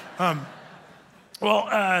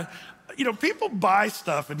that. People buy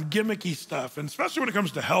stuff and gimmicky stuff, and especially when it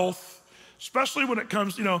comes to health, especially when it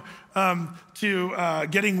comes, to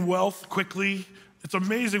getting wealth quickly. It's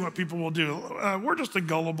amazing what people will do. We're just a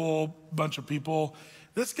gullible bunch of people.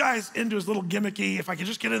 This guy's into his little gimmicky, if I can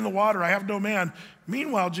just get in the water, I have no man.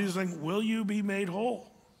 Meanwhile, Jesus is saying, will you be made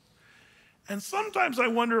whole? And sometimes I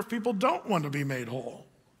wonder if people don't want to be made whole.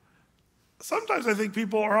 Sometimes I think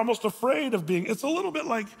people are almost afraid of being, it's a little bit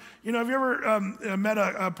like, have you ever met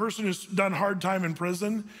a person who's done hard time in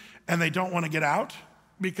prison and they don't want to get out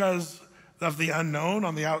because of the unknown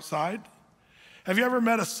on the outside? Have you ever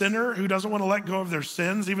met a sinner who doesn't want to let go of their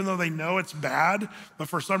sins even though they know it's bad, but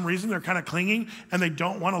for some reason they're kind of clinging and they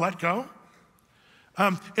don't want to let go?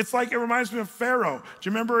 It's like, it reminds me of Pharaoh. Do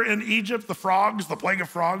you remember in Egypt, the frogs, the plague of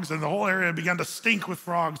frogs, and the whole area began to stink with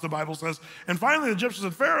frogs, the Bible says. And finally the Egyptians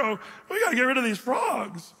said, Pharaoh, we got to get rid of these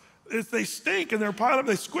frogs. They stink and they're piled up,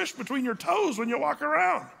 they squish between your toes when you walk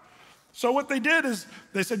around. So what they did is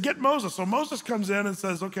they said, get Moses. So Moses comes in and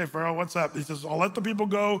says, okay, Pharaoh, what's up? He says, I'll let the people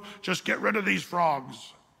go, just get rid of these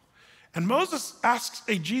frogs. And Moses asks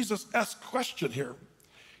a Jesus-esque question here.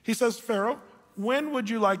 He says, Pharaoh, when would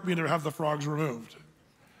you like me to have the frogs removed?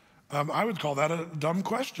 I would call that a dumb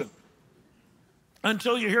question.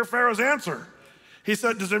 Until you hear Pharaoh's answer. He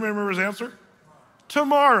said, does anybody remember his answer?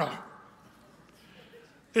 Tomorrow.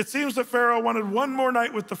 It seems that Pharaoh wanted one more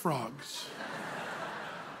night with the frogs.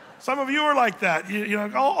 Some of you are like that.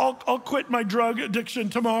 I'll quit my drug addiction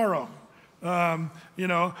tomorrow.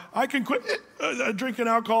 I can quit drinking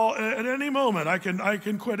alcohol at any moment. I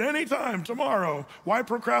can quit any time tomorrow. Why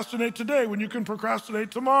procrastinate today when you can procrastinate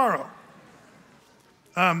tomorrow?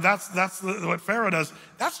 That's what Pharaoh does.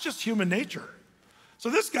 That's just human nature. So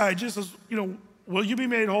this guy just says, will you be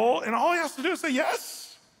made whole? And all he has to do is say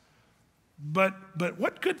yes. But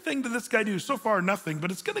what good thing did this guy do? So far, nothing,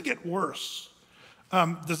 but it's going to get worse.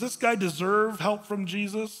 Does this guy deserve help from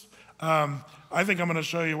Jesus? I think I'm going to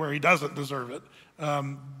show you where he doesn't deserve it.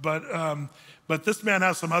 But this man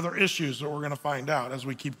has some other issues that we're going to find out as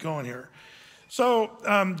we keep going here.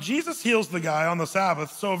 So Jesus heals the guy on the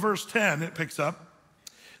Sabbath. So verse 10, it picks up.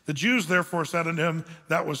 The Jews therefore said unto him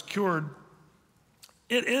that was cured,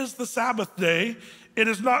 it is the Sabbath day. It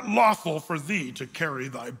is not lawful for thee to carry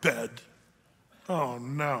thy bed. Oh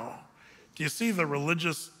no. Do you see the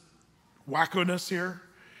religious wackoness here?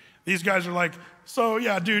 These guys are like, so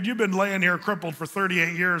yeah, dude, you've been laying here crippled for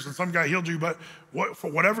 38 years and some guy healed you, but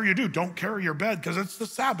for whatever you do, don't carry your bed because it's the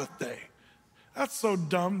Sabbath day. That's so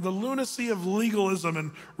dumb. The lunacy of legalism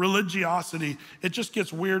and religiosity, it just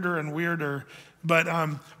gets weirder and weirder. But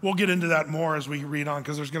we'll get into that more as we read on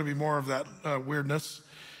because there's going to be more of that weirdness.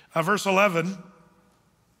 Verse 11,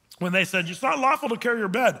 when they said, it's not lawful to carry your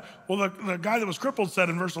bed. Well, the guy that was crippled said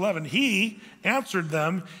in verse 11, he answered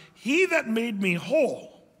them, he that made me whole,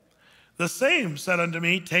 the same said unto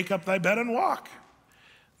me, take up thy bed and walk.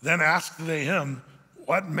 Then asked they him,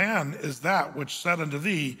 what man is that which said unto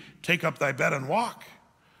thee, take up thy bed and walk?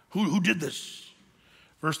 Who did this?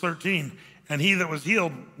 Verse 13, and he that was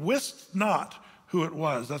healed wist not who it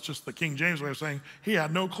was. That's just the King James way of saying he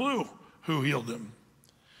had no clue who healed him.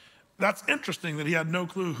 That's interesting that he had no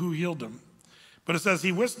clue who healed him. But it says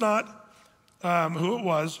he wist not who it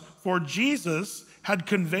was, for Jesus had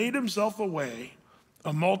conveyed himself away,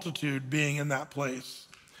 a multitude being in that place.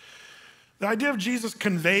 The idea of Jesus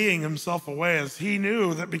conveying himself away is he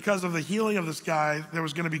knew that because of the healing of this guy, there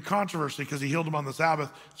was going to be controversy because he healed him on the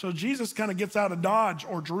Sabbath. So Jesus kind of gets out of Dodge,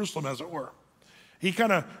 or Jerusalem as it were. He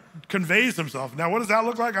kind of conveys himself. Now, what does that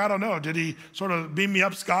look like? I don't know. Did he sort of beam me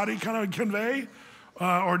up, Scotty, kind of convey?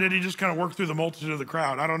 Or did he just kind of work through the multitude of the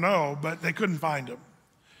crowd? I don't know, but they couldn't find him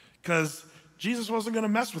because Jesus wasn't going to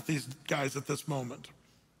mess with these guys at this moment.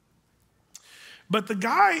 But the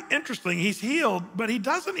guy, interesting, he's healed, but he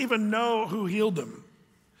doesn't even know who healed him.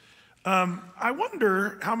 I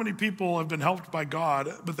wonder how many people have been helped by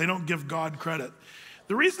God, but they don't give God credit.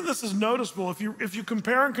 The reason this is noticeable, if you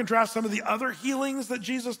compare and contrast some of the other healings that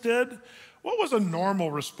Jesus did, what was a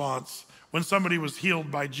normal response when somebody was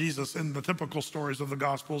healed by Jesus in the typical stories of the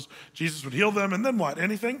Gospels? Jesus would heal them, and then what?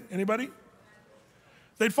 Anything? Anybody?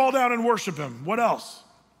 They'd fall down and worship him. What else?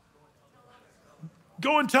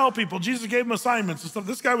 Go and tell people. Jesus gave him assignments and stuff.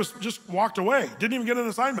 This guy was just walked away, didn't even get an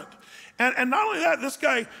assignment. And not only that, this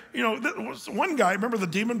guy, one guy, remember the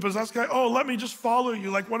demon-possessed guy? Oh, let me just follow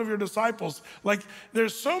you like one of your disciples. Like,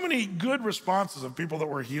 there's so many good responses of people that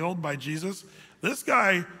were healed by Jesus. This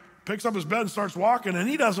guy picks up his bed and starts walking, and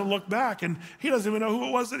he doesn't look back, and he doesn't even know who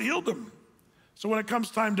it was that healed him. So when it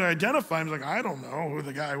comes time to identify him, he's like, I don't know who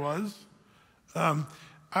the guy was.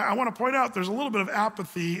 I want to point out there's a little bit of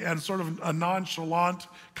apathy and sort of a nonchalant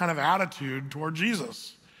kind of attitude toward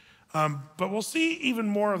Jesus. But we'll see even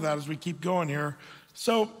more of that as we keep going here.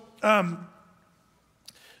 So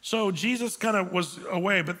Jesus kind of was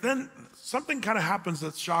away, but then something kind of happens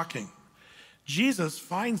that's shocking. Jesus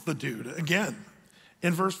finds the dude again.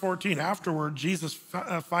 In verse 14, afterward, Jesus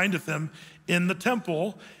findeth him in the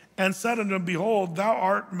temple and said unto him, behold, thou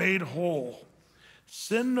art made whole.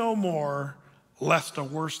 Sin no more, lest a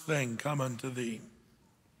worse thing come unto thee.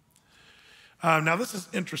 Now this is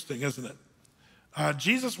interesting, isn't it?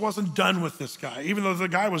 Jesus wasn't done with this guy, even though the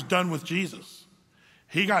guy was done with Jesus.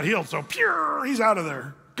 He got healed, so he's out of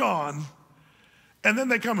there, gone. And then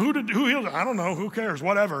they come, who healed him? I don't know, who cares,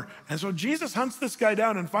 whatever. And so Jesus hunts this guy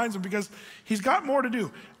down and finds him because he's got more to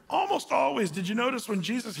do. Almost always, did you notice when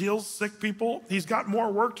Jesus heals sick people, he's got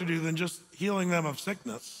more work to do than just healing them of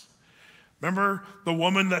sickness. Remember the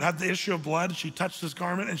woman that had the issue of blood? She touched his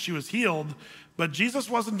garment and she was healed. But Jesus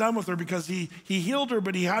wasn't done with her because he healed her,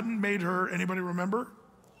 but he hadn't made her, anybody remember?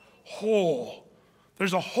 Whole.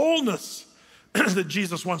 There's a wholeness that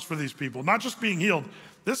Jesus wants for these people, not just being healed.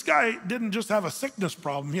 This guy didn't just have a sickness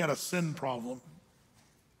problem, he had a sin problem.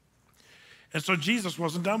 And so Jesus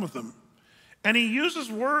wasn't done with him. And he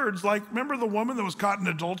uses words like, remember the woman that was caught in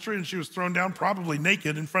adultery and she was thrown down, probably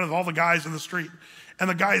naked, in front of all the guys in the street. And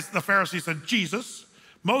the Pharisees said, Jesus,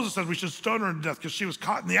 Moses said we should stone her to death because she was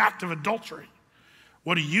caught in the act of adultery.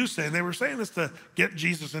 What do you say? And they were saying this to get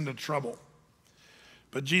Jesus into trouble.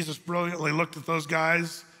 But Jesus brilliantly looked at those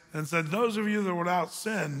guys and said, those of you that were without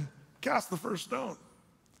sin, cast the first stone.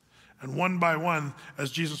 And one by one,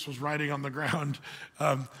 as Jesus was writing on the ground,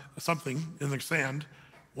 something in the sand,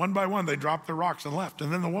 one by one, they dropped their rocks and left.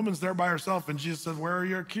 And then the woman's there by herself, and Jesus said, where are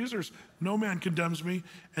your accusers? No man condemns me.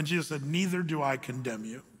 And Jesus said, neither do I condemn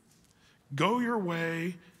you. Go your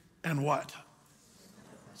way and what?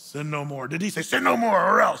 Sin no more. Did he say, sin no more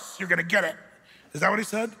or else you're going to get it? Is that what he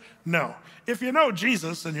said? No. If you know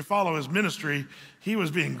Jesus and you follow his ministry, he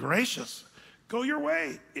was being gracious. Go your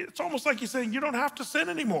way. It's almost like he's saying, you don't have to sin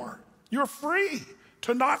anymore. You're free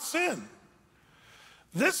to not sin.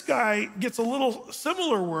 This guy gets a little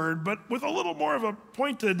similar word, but with a little more of a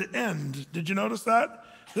pointed end. Did you notice that?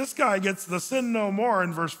 This guy gets the sin no more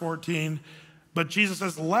in verse 14, but Jesus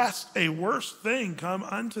says, lest a worse thing come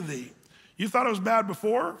unto thee. You thought it was bad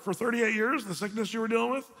before for 38 years, the sickness you were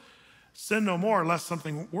dealing with? Sin no more, lest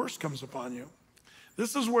something worse comes upon you.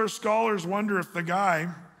 This is where scholars wonder if the guy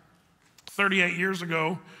 38 years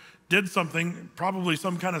ago did something, probably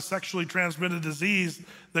some kind of sexually transmitted disease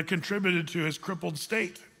that contributed to his crippled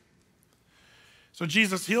state. So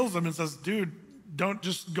Jesus heals him and says, dude, don't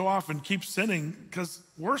just go off and keep sinning, because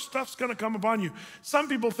worse stuff's gonna come upon you. Some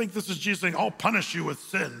people think this is Jesus saying, I'll punish you with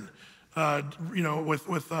sin,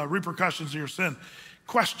 with repercussions of your sin.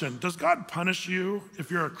 Question, does God punish you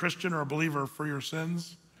if you're a Christian or a believer for your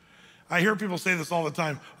sins? I hear people say this all the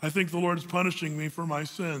time. I think the Lord's punishing me for my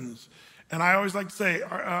sins. And I always like to say,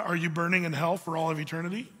 are you burning in hell for all of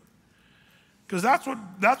eternity? Because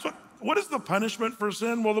what is the punishment for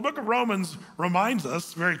sin? Well, the book of Romans reminds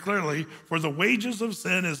us very clearly, for the wages of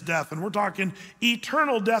sin is death. And we're talking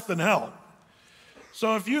eternal death in hell.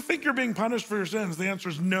 So if you think you're being punished for your sins, the answer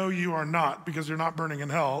is no, you are not, because you're not burning in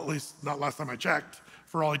hell, at least not last time I checked,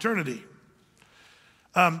 for all eternity.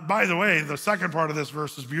 By the way, the second part of this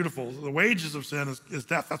verse is beautiful. The wages of sin is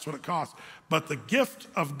death. That's what it costs. But the gift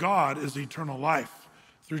of God is eternal life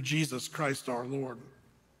through Jesus Christ our Lord.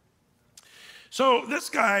 So this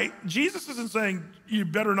guy, Jesus isn't saying, you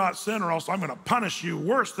better not sin or else I'm going to punish you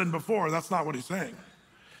worse than before. That's not what he's saying.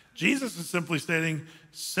 Jesus is simply stating,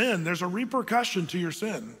 sin, there's a repercussion to your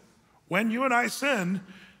sin. When you and I sin,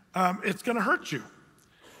 it's going to hurt you.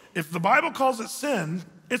 If the Bible calls it sin,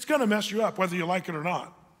 it's gonna mess you up, whether you like it or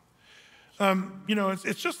not.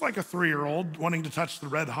 It's just like a 3-year-old wanting to touch the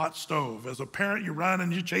red hot stove. As a parent, you run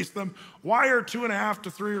and you chase them. Why are 2.5 to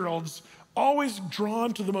 3-year-olds always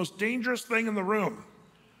drawn to the most dangerous thing in the room?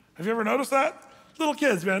 Have you ever noticed that? Little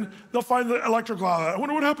kids, man, they'll find the electrical outlet. I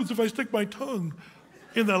wonder what happens if I stick my tongue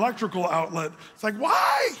in the electrical outlet. It's like,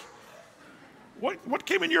 why? What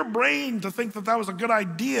came in your brain to think that that was a good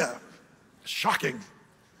idea? Shocking.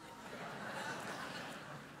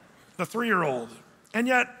 The 3-year-old. And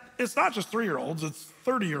yet, it's not just 3-year-olds, it's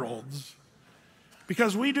 30-year-olds.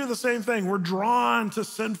 Because we do the same thing. We're drawn to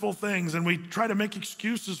sinful things and we try to make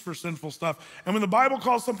excuses for sinful stuff. And when the Bible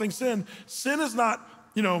calls something sin, sin is not,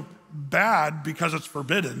 bad because it's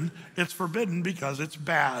forbidden. It's forbidden because it's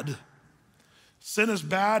bad. Sin is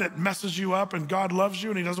bad, it messes you up, and God loves you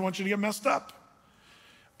and he doesn't want you to get messed up.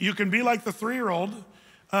 You can be like the 3-year-old.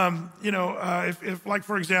 If like,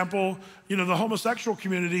 for example, the homosexual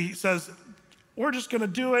community says, we're just gonna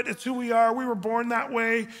do it, it's who we are, we were born that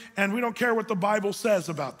way, and we don't care what the Bible says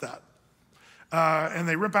about that. And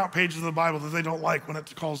they rip out pages of the Bible that they don't like when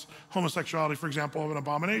it calls homosexuality, for example, an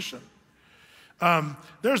abomination.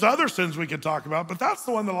 There's other sins we could talk about, but that's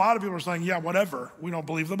the one that a lot of people are saying, yeah, whatever, we don't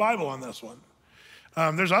believe the Bible on this one.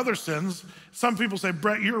 There's other sins. Some people say,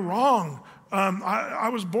 Brett, you're wrong. I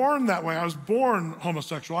was born that way. I was born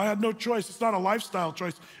homosexual. I had no choice. It's not a lifestyle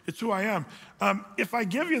choice. It's who I am. If I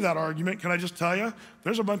give you that argument, can I just tell you,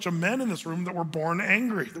 there's a bunch of men in this room that were born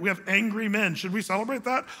angry. We have angry men. Should we celebrate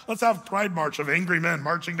that? Let's have Pride March of angry men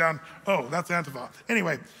marching down. Oh, that's Antifa.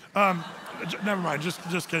 Anyway, never mind.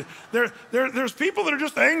 Just kidding. There's people that are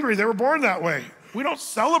just angry. They were born that way. We don't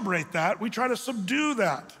celebrate that. We try to subdue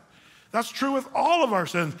that. That's true with all of our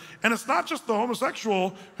sins. And it's not just the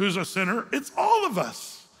homosexual who's a sinner, it's all of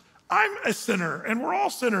us. I'm a sinner and we're all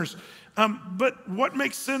sinners. But what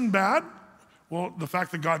makes sin bad? Well, the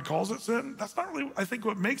fact that God calls it sin, that's not really, I think,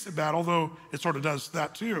 what makes it bad, although it sort of does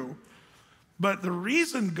that too. But the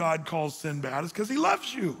reason God calls sin bad is because he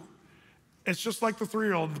loves you. It's just like the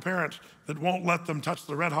 3-year-old, the parent that won't let them touch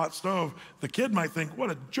the red hot stove. The kid might think,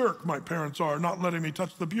 what a jerk my parents are, not letting me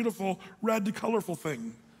touch the beautiful red, colorful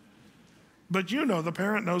thing. But the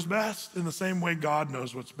parent knows best in the same way God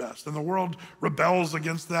knows what's best. And the world rebels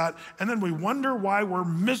against that. And then we wonder why we're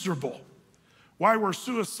miserable, why we're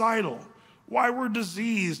suicidal, why we're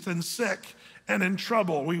diseased and sick and in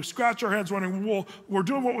trouble. We scratch our heads wondering, well, we're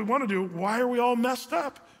doing what we want to do. Why are we all messed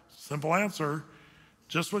up? Simple answer,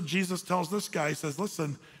 just what Jesus tells this guy. He says,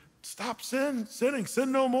 listen, stop sinning,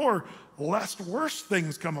 sin no more, lest worse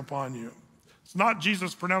things come upon you. It's not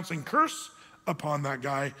Jesus pronouncing curse upon that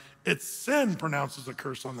guy, it's sin pronounces a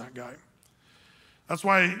curse on that guy. That's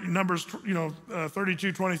why Numbers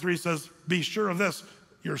 32:23 says, be sure of this,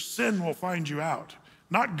 your sin will find you out.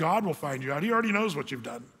 Not God will find you out. He already knows what you've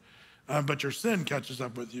done, but your sin catches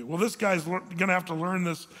up with you. Well, this guy's gonna have to learn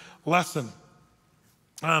this lesson,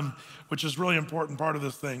 which is really important part of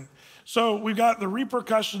this thing. So we've got the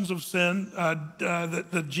repercussions of sin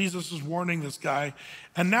that Jesus is warning this guy.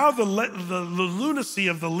 And now the lunacy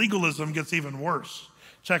of the legalism gets even worse.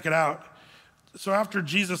 Check it out. So after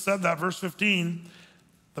Jesus said that, verse 15,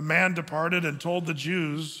 the man departed and told the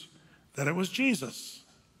Jews that it was Jesus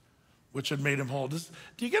which had made him whole. Do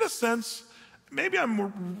you get a sense maybe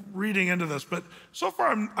I'm reading into this, but so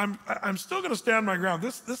far I'm still going to stand my ground.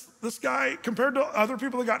 This guy, compared to other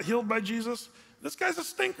people that got healed by Jesus, this guy's a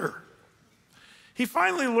stinker. He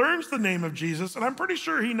finally learns the name of Jesus, and I'm pretty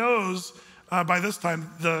sure he knows by this time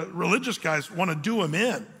the religious guys want to do him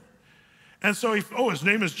in. And so his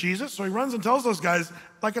name is Jesus. So he runs and tells those guys,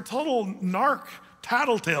 like a total narc,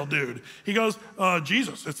 tattletale dude. He goes,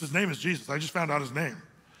 Jesus, his name is Jesus. I just found out his name.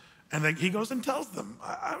 And then he goes and tells them,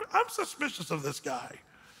 I'm suspicious of this guy.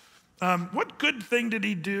 What good thing did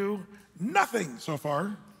he do? Nothing so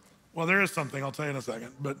far. Well, there is something, I'll tell you in a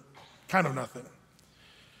second, but kind of nothing.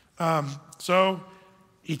 So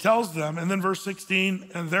he tells them, and then verse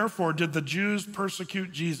 16, and therefore did the Jews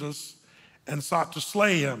persecute Jesus and sought to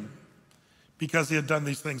slay him because he had done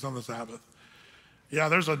these things on the Sabbath. Yeah,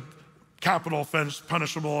 there's a capital offense,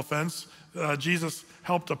 punishable offense. Jesus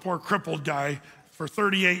helped a poor crippled guy for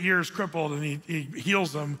 38 years crippled, and he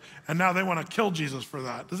heals him, and now they want to kill Jesus for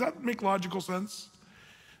that. Does that make logical sense?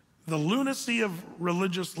 The lunacy of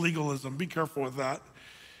religious legalism, be careful with that.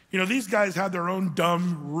 You know, these guys had their own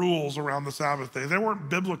dumb rules around the Sabbath day. They weren't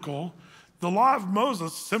biblical. The law of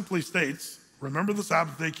Moses simply states, remember the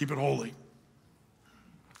Sabbath day, keep it holy.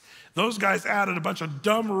 Those guys added a bunch of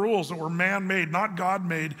dumb rules that were man-made, not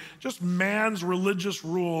God-made, just man's religious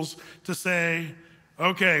rules to say,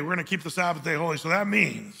 okay, we're going to keep the Sabbath day holy. So that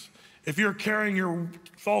means if you're carrying your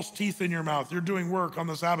false teeth in your mouth, you're doing work on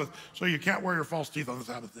the Sabbath, so you can't wear your false teeth on the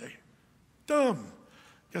Sabbath day. Dumb.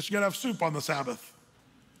 Guess you got to have soup on the Sabbath.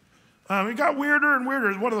 It got weirder and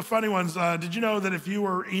weirder. One of the funny ones, did you know that if you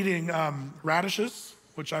were eating radishes,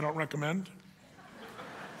 which I don't recommend,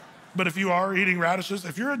 but if you are eating radishes,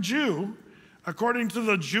 if you're a Jew, according to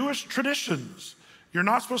the Jewish traditions, you're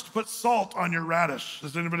not supposed to put salt on your radish.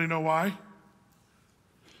 Does anybody know why?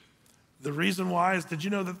 The reason why is, did you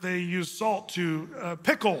know that they use salt to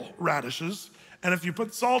pickle radishes? And if you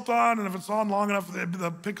put salt on, and if it's on long enough, the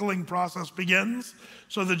pickling process begins.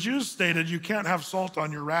 So the Jews stated you can't have salt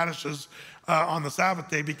on your radishes on the Sabbath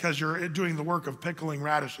day because you're doing the work of pickling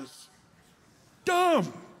radishes.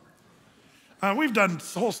 Dumb. We've done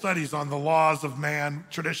whole studies on the laws of man,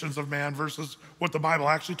 traditions of man versus what the Bible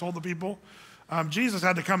actually told the people. Jesus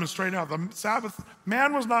had to come and straighten out. The Sabbath,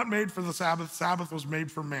 man was not made for the Sabbath. Sabbath was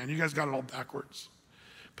made for man. You guys got it all backwards.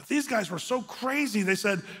 But these guys were so crazy. They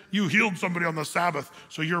said, you healed somebody on the Sabbath,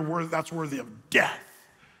 so that's worthy of death.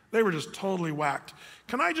 They were just totally whacked.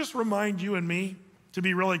 Can I just remind you and me to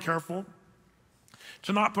be really careful,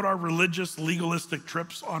 to not put our religious, legalistic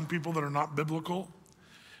trips on people that are not biblical?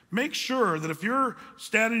 Make sure that if you're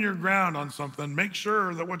standing your ground on something, make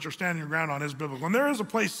sure that what you're standing your ground on is biblical. And there is a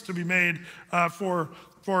place to be made for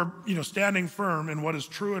standing firm in what is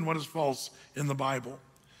true and what is false in the Bible.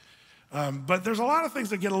 But there's a lot of things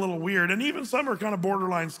that get a little weird, and even some are kind of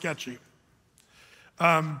borderline sketchy.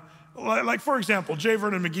 Like for example, J.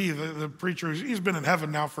 Vernon McGee, the preacher, he's been in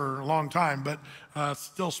heaven now for a long time, but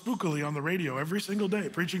still spookily on the radio every single day,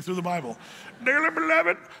 preaching through the Bible. Dearly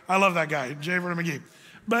beloved, I love that guy, J. Vernon McGee.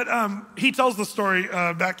 But he tells the story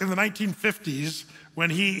back in the 1950s when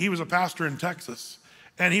he was a pastor in Texas.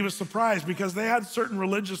 And he was surprised because they had certain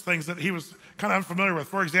religious things that he was kind of unfamiliar with.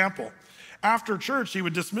 For example, after church, he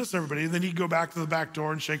would dismiss everybody. And then he'd go back to the back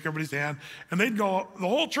door and shake everybody's hand. And the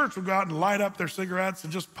whole church would go out and light up their cigarettes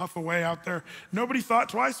and just puff away out there. Nobody thought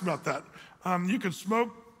twice about that. You could smoke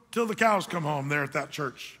till the cows come home there at that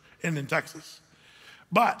church in Texas.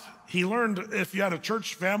 But he learned if you had a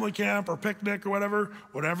church family camp or picnic or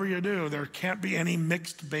whatever you do, there can't be any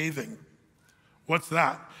mixed bathing. What's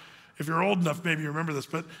that? If you're old enough, maybe you remember this,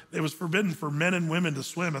 but it was forbidden for men and women to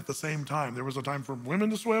swim at the same time. There was a time for women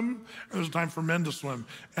to swim, and there was a time for men to swim.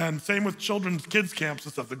 And same with kids' camps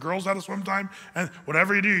and stuff. The girls had a swim time, and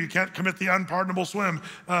whatever you do, you can't commit the unpardonable swim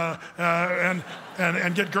and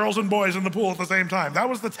get girls and boys in the pool at the same time. That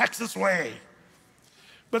was the Texas way.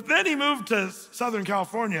 But then he moved to Southern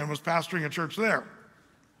California and was pastoring a church there.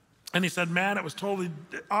 And he said, man, it was totally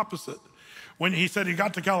opposite. When he said he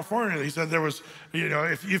got to California, he said there was,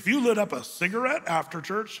 if you lit up a cigarette after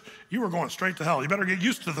church, you were going straight to hell. You better get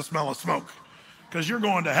used to the smell of smoke because you're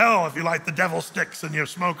going to hell if you light the devil sticks and you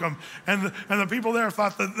smoke them. And the people there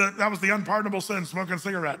thought that was the unpardonable sin, smoking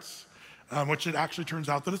cigarettes, which it actually turns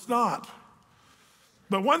out that it's not.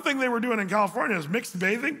 But one thing they were doing in California is mixed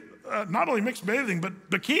bathing. Not only mixed bathing, but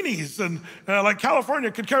bikinis. And like California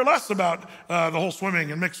could care less about the whole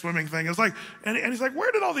swimming and mixed swimming thing. It's like, and he's like, where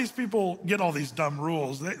did all these people get all these dumb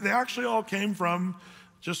rules? They actually all came from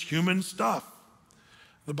just human stuff.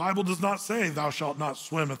 The Bible does not say thou shalt not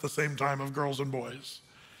swim at the same time of girls and boys.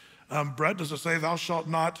 Brett, does it say thou shalt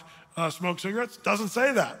not smoke cigarettes? Doesn't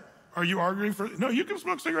say that. Are you arguing for, no, you can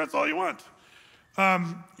smoke cigarettes all you want.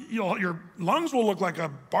 Your lungs will look like a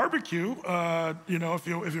barbecue,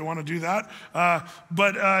 if you want to do that.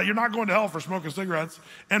 But you're not going to hell for smoking cigarettes.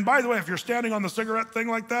 And by the way, if you're standing on the cigarette thing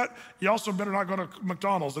like that, you also better not go to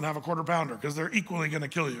McDonald's and have a quarter pounder, because they're equally going to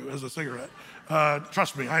kill you as a cigarette.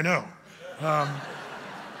 Trust me, I know.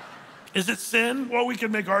 Is it sin? Well, we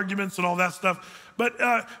can make arguments and all that stuff.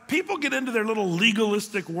 But people get into their little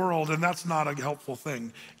legalistic world, and that's not a helpful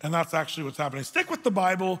thing. And that's actually what's happening. Stick with the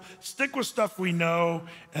Bible, stick with stuff we know,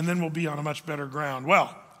 and then we'll be on a much better ground.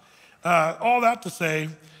 Well, all that to say,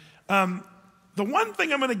 the one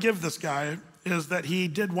thing I'm going to give this guy is that he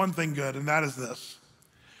did one thing good, and that is this.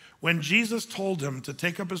 When Jesus told him to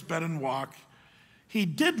take up his bed and walk, he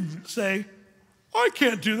didn't say, I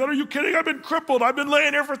can't do that. Are you kidding? I've been crippled. I've been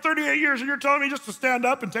laying here for 38 years, and you're telling me just to stand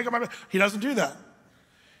up and take up my bed. He doesn't do that.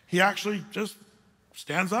 He actually just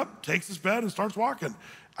stands up, takes his bed, and starts walking.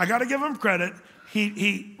 I got to give him credit.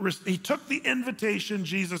 He took the invitation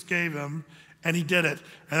Jesus gave him, and he did it.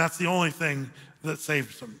 And that's the only thing that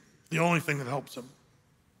saves him, the only thing that helps him.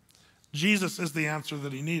 Jesus is the answer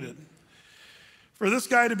that he needed. For this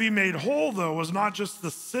guy to be made whole, though, was not just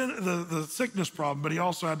the sickness problem, but he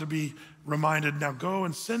also had to be reminded, now go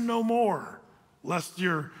and sin no more, lest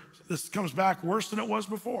this comes back worse than it was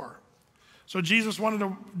before. So Jesus wanted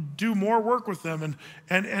to do more work with them.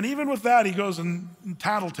 And even with that, he goes and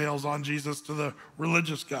tattletales on Jesus to the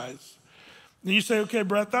religious guys. And you say, okay,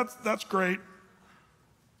 Brett, that's great.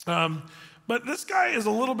 But this guy is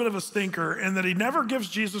a little bit of a stinker in that he never gives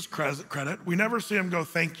Jesus credit. We never see him go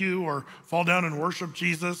thank you or fall down and worship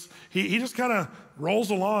Jesus. He just kind of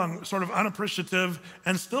rolls along, sort of unappreciative,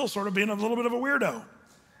 and still sort of being a little bit of a weirdo.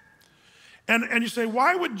 And you say,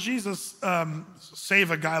 why would Jesus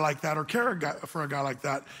save a guy like that or care for a guy like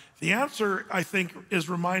that? The answer, I think, is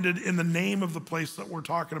reminded in the name of the place that we're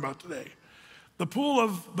talking about today. The Pool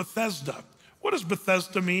of Bethesda. What does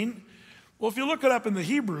Bethesda mean? Well, if you look it up in the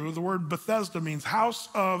Hebrew, the word Bethesda means house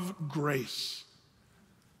of grace.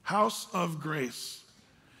 House of grace.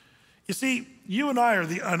 You see, you and I are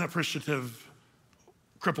the unappreciative,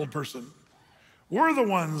 crippled person. We're the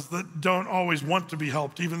ones that don't always want to be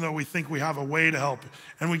helped, even though we think we have a way to help.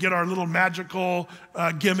 And we get our little magical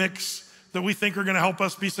gimmicks that we think are going to help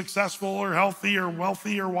us be successful or healthy or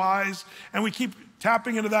wealthy or wise. And we keep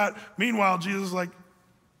tapping into that. Meanwhile, Jesus is like,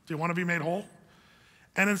 do you want to be made whole?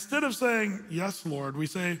 And instead of saying, yes, Lord, we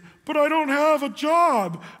say, but I don't have a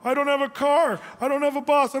job. I don't have a car. I don't have a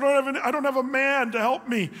boss. I don't have a man to help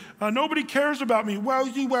me. Nobody cares about me.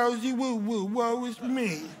 Wowsy, wowsy, woo, woo, woe is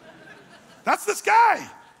me. That's this guy.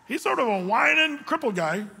 He's sort of a whining, crippled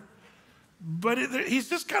guy. But he's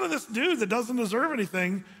just kind of this dude that doesn't deserve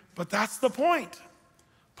anything. But that's the point.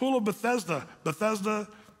 Pool of Bethesda. Bethesda,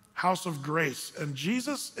 house of grace. And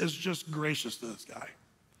Jesus is just gracious to this guy.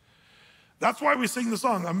 That's why we sing the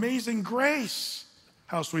song, Amazing Grace.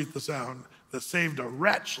 How sweet the sound that saved a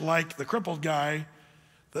wretch like the crippled guy,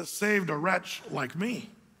 that saved a wretch like me.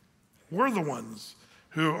 We're the ones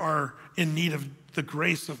who are in need of the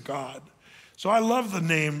grace of God. So I love the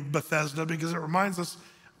name Bethesda because it reminds us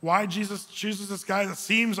why Jesus chooses this guy that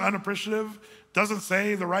seems unappreciative, doesn't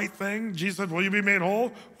say the right thing. Jesus said, will you be made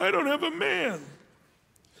whole? I don't have a man.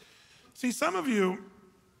 See, some of you,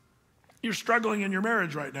 you're struggling in your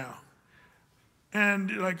marriage right now. And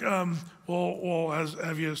you're like,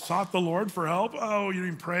 have you sought the Lord for help? Oh, you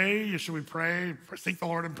mean pray? Should we pray? Seek the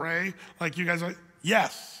Lord and pray? Like you guys are,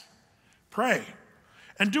 yes, pray.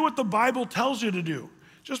 And do what the Bible tells you to do.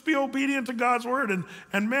 Just be obedient to God's word.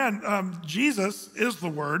 And man, Jesus is the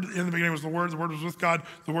Word. In the beginning was the Word was with God,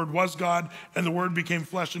 the Word was God, and the Word became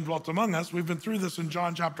flesh and dwelt among us. We've been through this in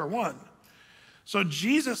John chapter 1. So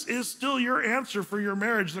Jesus is still your answer for your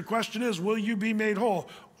marriage. The question is, will you be made whole?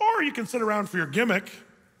 Or you can sit around for your gimmick.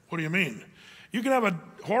 What do you mean? You can have a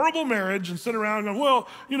horrible marriage and sit around and go, well,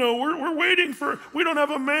 we're waiting we don't have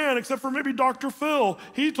a man except for maybe Dr. Phil.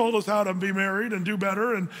 He told us how to be married and do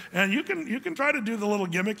better. And you can try to do the little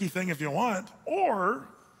gimmicky thing if you want. Or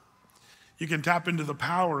you can tap into the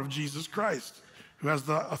power of Jesus Christ, who has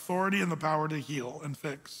the authority and the power to heal and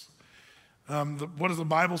fix. What does the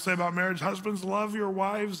Bible say about marriage? Husbands, love your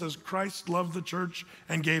wives as Christ loved the church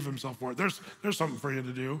and gave himself for it. There's something for you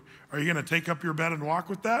to do. Are you going to take up your bed and walk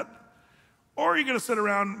with that? Or are you going to sit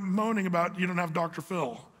around moaning about you don't have Dr.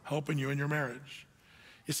 Phil helping you in your marriage?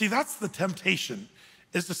 You see, that's the temptation,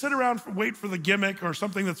 is to sit around, wait for the gimmick or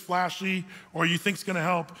something that's flashy or you think's going to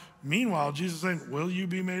help. Meanwhile, Jesus is saying, will you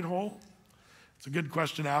be made whole? It's a good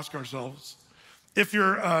question to ask ourselves. If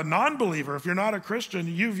you're a non-believer, if you're not a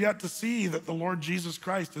Christian, you've yet to see that the Lord Jesus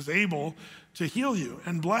Christ is able to heal you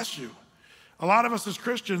and bless you. A lot of us as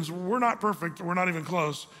Christians, we're not perfect, we're not even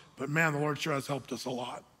close, but man, the Lord sure has helped us a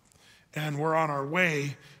lot. And we're on our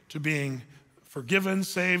way to being forgiven,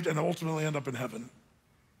 saved, and ultimately end up in heaven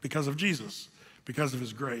because of Jesus, because of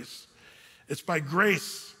his grace. It's by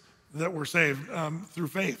grace that we're saved through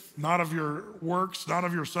faith, not of your works, not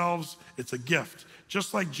of yourselves. It's a gift.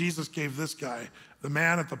 Just like Jesus gave this guy, the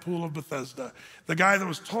man at the Pool of Bethesda, the guy that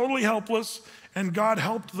was totally helpless, and God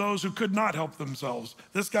helped those who could not help themselves.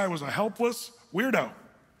 This guy was a helpless weirdo.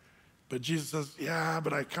 But Jesus says, yeah,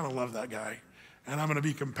 but I kind of love that guy, and I'm going to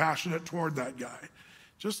be compassionate toward that guy,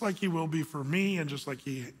 just like he will be for me and just like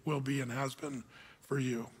he will be and has been for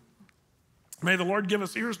you. May the Lord give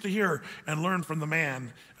us ears to hear and learn from the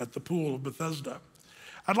man at the Pool of Bethesda.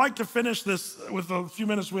 I'd like to finish this with the few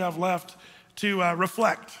minutes we have left to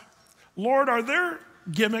reflect. Lord, are there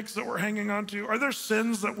gimmicks that we're hanging on to? Are there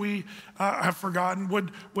sins that we have forgotten?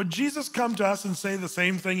 Would Jesus come to us and say the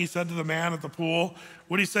same thing he said to the man at the pool?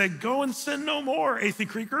 Would he say, go and sin no more, Athey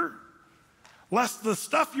Creeker, lest the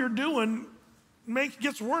stuff you're doing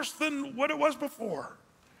gets worse than what it was before?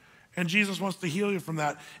 And Jesus wants to heal you from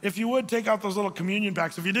that. If you would, take out those little communion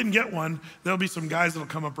packs. If you didn't get one, there'll be some guys that'll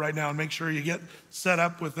come up right now and make sure you get set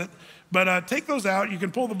up with it. But take those out. You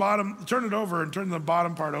can pull the bottom, turn it over and turn the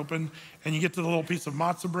bottom part open, and you get to the little piece of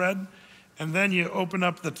matzah bread. And then you open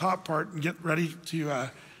up the top part and get ready to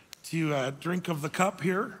drink of the cup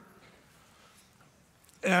here.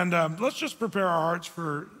 And let's just prepare our hearts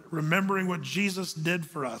for remembering what Jesus did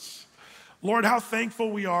for us. Lord, how thankful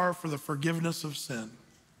we are for the forgiveness of sin.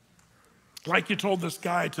 Like you told this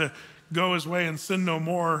guy to go his way and sin no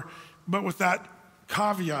more, but with that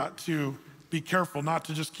caveat to be careful not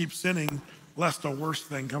to just keep sinning lest a worse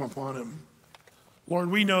thing come upon him. Lord,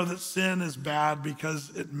 we know that sin is bad because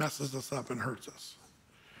it messes us up and hurts us.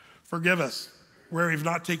 Forgive us where we've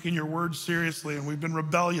not taken your word seriously and we've been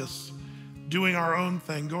rebellious, doing our own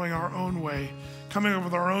thing, going our own way, coming up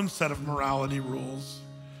with our own set of morality rules.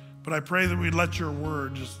 But I pray that we'd let your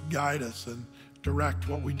word just guide us and direct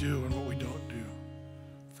what we do and what we don't do.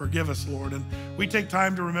 Forgive us, Lord. And we take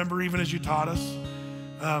time to remember, even as you taught us.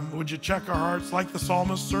 Would you check our hearts? Like the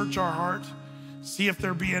psalmist, search our heart. See if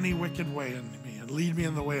there be any wicked way in me and lead me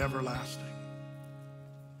in the way everlasting.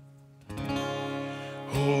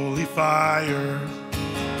 Holy fire,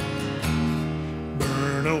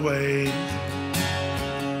 burn away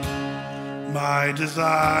my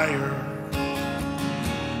desire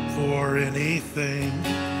for anything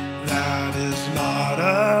that is not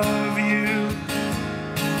of you,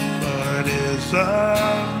 but is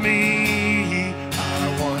of me.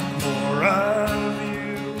 I want more of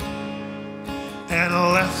you and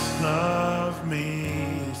less of me.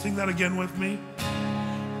 Sing that again with me.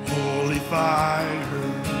 Holy fire,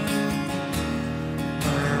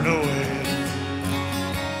 burn away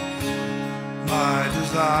my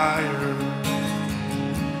desire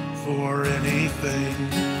for anything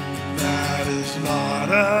that is not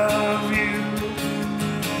of you,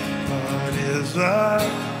 but is of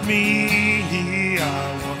me.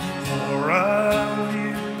 I want more of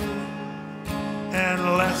you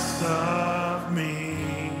and less of me.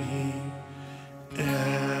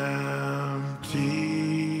 Empty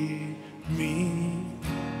me.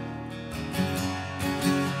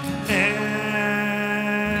 Empty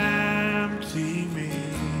me.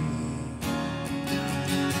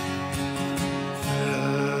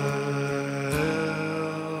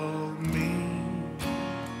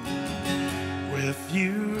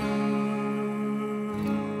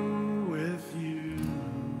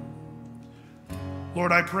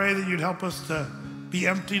 Lord, I pray that you'd help us to be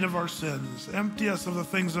emptied of our sins. Empty us of the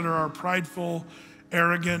things that are our prideful,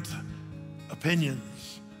 arrogant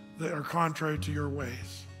opinions that are contrary to your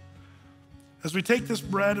ways. As we take this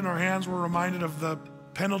bread in our hands, we're reminded of the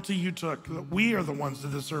penalty you took, that we are the ones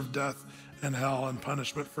that deserve death and hell and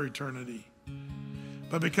punishment for eternity.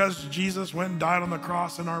 But because Jesus went and died on the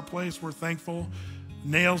cross in our place, we're thankful.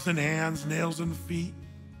 Nails in hands, nails in feet,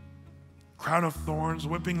 crown of thorns,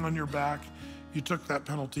 whipping on your back. You took that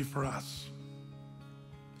penalty for us.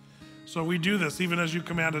 So we do this, even as you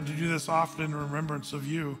commanded to do this often in remembrance of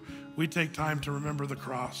you. We take time to remember the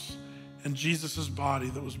cross and Jesus' body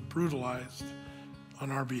that was brutalized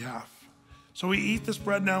on our behalf. So we eat this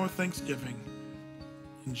bread now with thanksgiving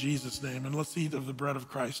in Jesus' name. And let's eat of the bread of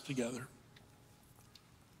Christ together.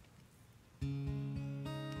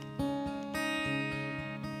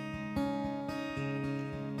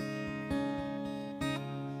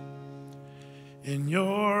 In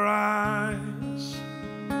your eyes,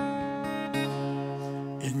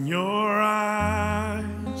 in your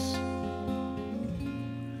eyes,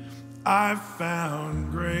 I've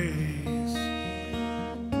found grace.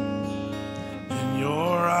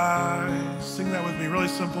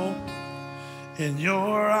 simple. In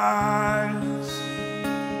your eyes,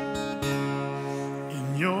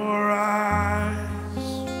 in your eyes,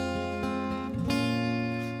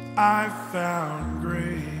 I found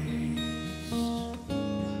grace.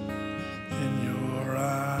 In your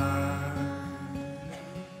eyes.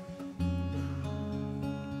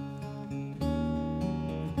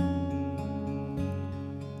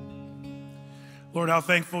 Lord, how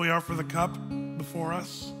thankful we are for the cup before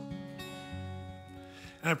us.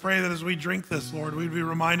 And I pray that as we drink this, Lord, we'd be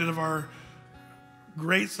reminded of our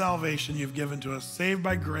great salvation you've given to us, saved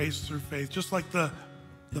by grace through faith. Just like the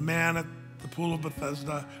man at the Pool of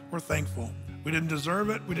Bethesda, we're thankful. We didn't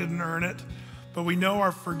deserve it, we didn't earn it, but we know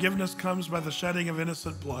our forgiveness comes by the shedding of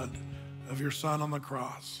innocent blood of your Son on the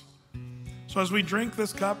cross. So as we drink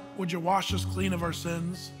this cup, would you wash us clean of our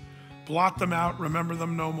sins, blot them out, remember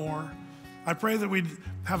them no more? I pray that we'd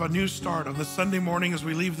have a new start on this Sunday morning as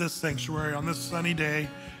we leave this sanctuary on this sunny day.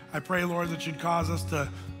 I pray, Lord, that you'd cause us to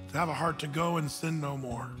have a heart to go and sin no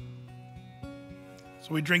more. So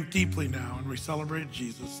we drink deeply now and we celebrate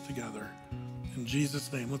Jesus together. In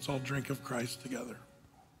Jesus' name, let's all drink of Christ together.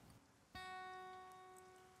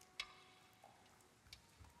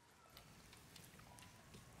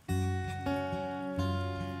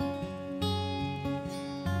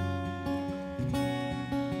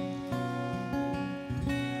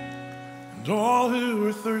 And all who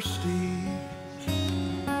are thirsty,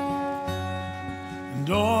 and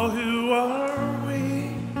all who are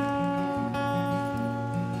weak,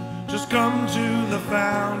 just come to the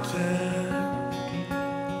fountain.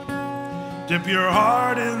 Dip your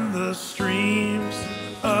heart in the streams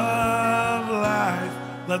of life.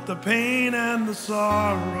 Let the pain and the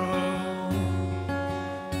sorrow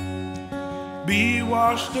be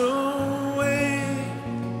washed away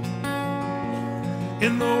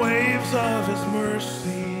in the waves of his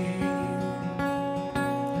mercy,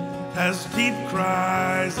 as deep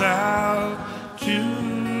cries out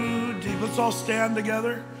to deep. Let's all stand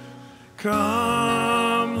together.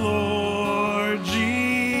 Come, Lord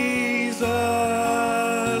Jesus,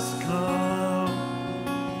 come.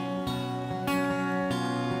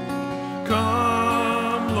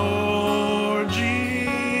 Come, Lord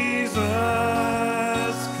Jesus,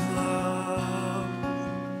 come.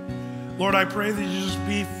 Lord, I pray that you just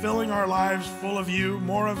be filling our lives full of you,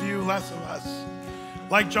 more of you, less of us.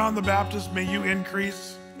 Like John the Baptist, may you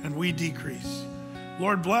increase and we decrease.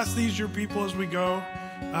 Lord, bless these your people as we go.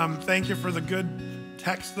 Thank you for the good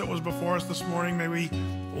text that was before us this morning. May we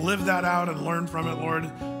live that out and learn from it, Lord.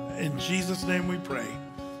 In Jesus' name we pray.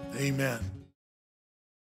 Amen.